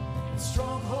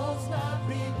 strongholds not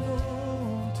be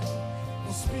moved,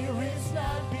 will spirits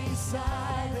not be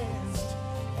silenced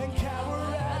and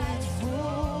cower at its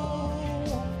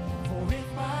rule. For if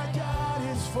my God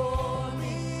is for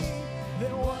me,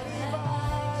 then what have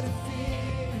I to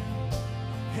fear?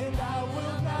 And I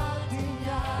will not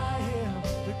deny him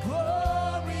the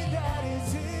glory that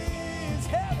is his.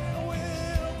 Heaven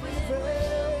will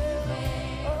prevail.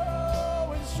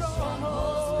 Oh, and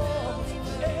strongholds,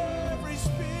 every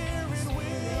spirit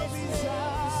will be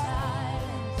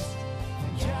silenced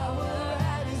and cower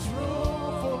at his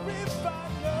rule. For if I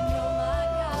know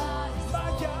my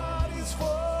God is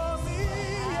for me,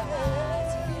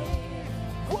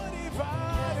 what if I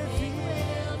to fear?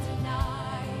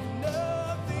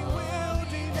 Nothing will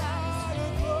deny the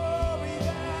glory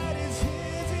that is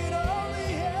his. It only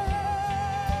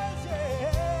has,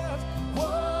 yes,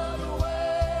 one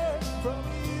word from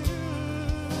you.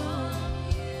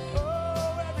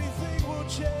 Oh, everything will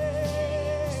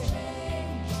change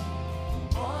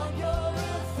on your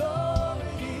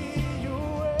authority. Your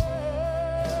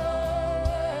word,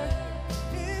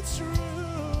 it's true.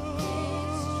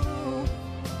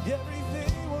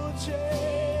 Everything will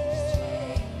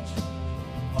change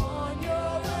on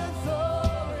your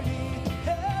authority.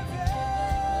 Heaven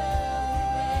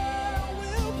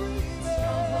will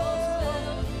prevail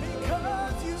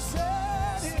because you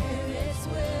said it.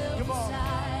 Come on.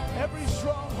 Every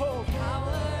stronghold,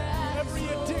 every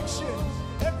addiction,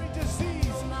 every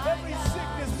disease, every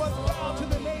sickness must bow to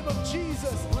the name of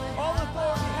Jesus. All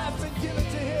authority has been given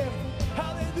to him.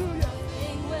 Hallelujah.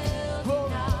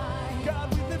 Glory.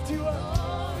 God, we lift you up.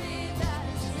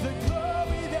 The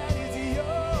glory that is yours.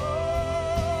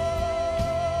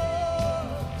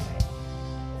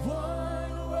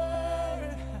 One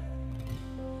word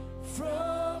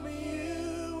from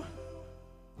you,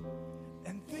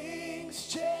 and things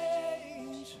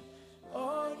change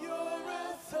on your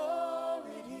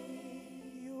authority.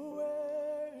 Your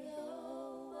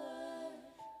word,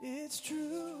 it's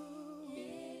true.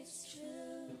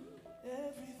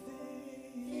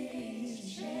 Everything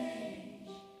change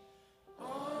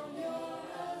on your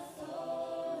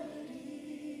authority.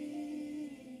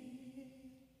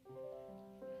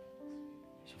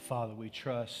 So, Father, we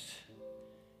trust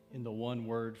in the one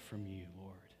word from you,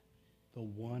 Lord. The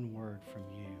one word from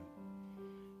you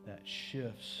that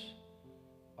shifts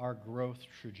our growth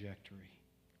trajectory.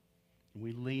 And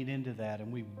we lean into that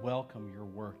and we welcome your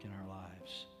work in our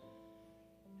lives.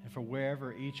 And for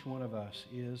wherever each one of us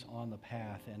is on the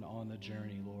path and on the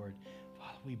journey, Lord,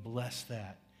 Father, we bless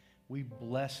that. We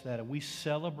bless that. And we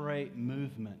celebrate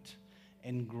movement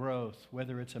and growth,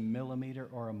 whether it's a millimeter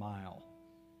or a mile.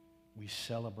 We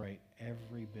celebrate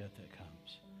every bit that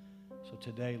comes. So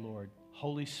today, Lord,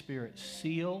 Holy Spirit,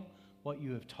 seal what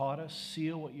you have taught us,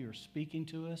 seal what you are speaking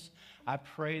to us. I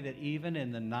pray that even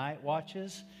in the night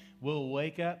watches, we'll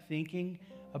wake up thinking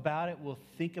about it. We'll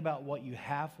think about what you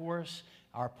have for us,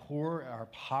 our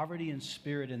poverty in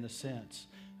spirit in the sense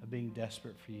of being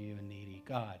desperate for you and needy.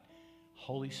 God,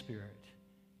 Holy Spirit,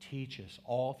 Teach us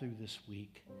all through this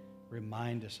week.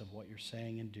 Remind us of what you're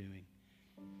saying and doing.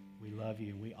 We love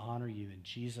you and we honor you in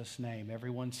Jesus' name.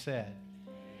 Everyone said,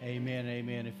 amen,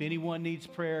 amen. If anyone needs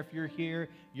prayer, if you're here,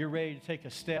 you're ready to take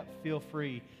a step, feel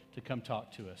free to come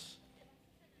talk to us.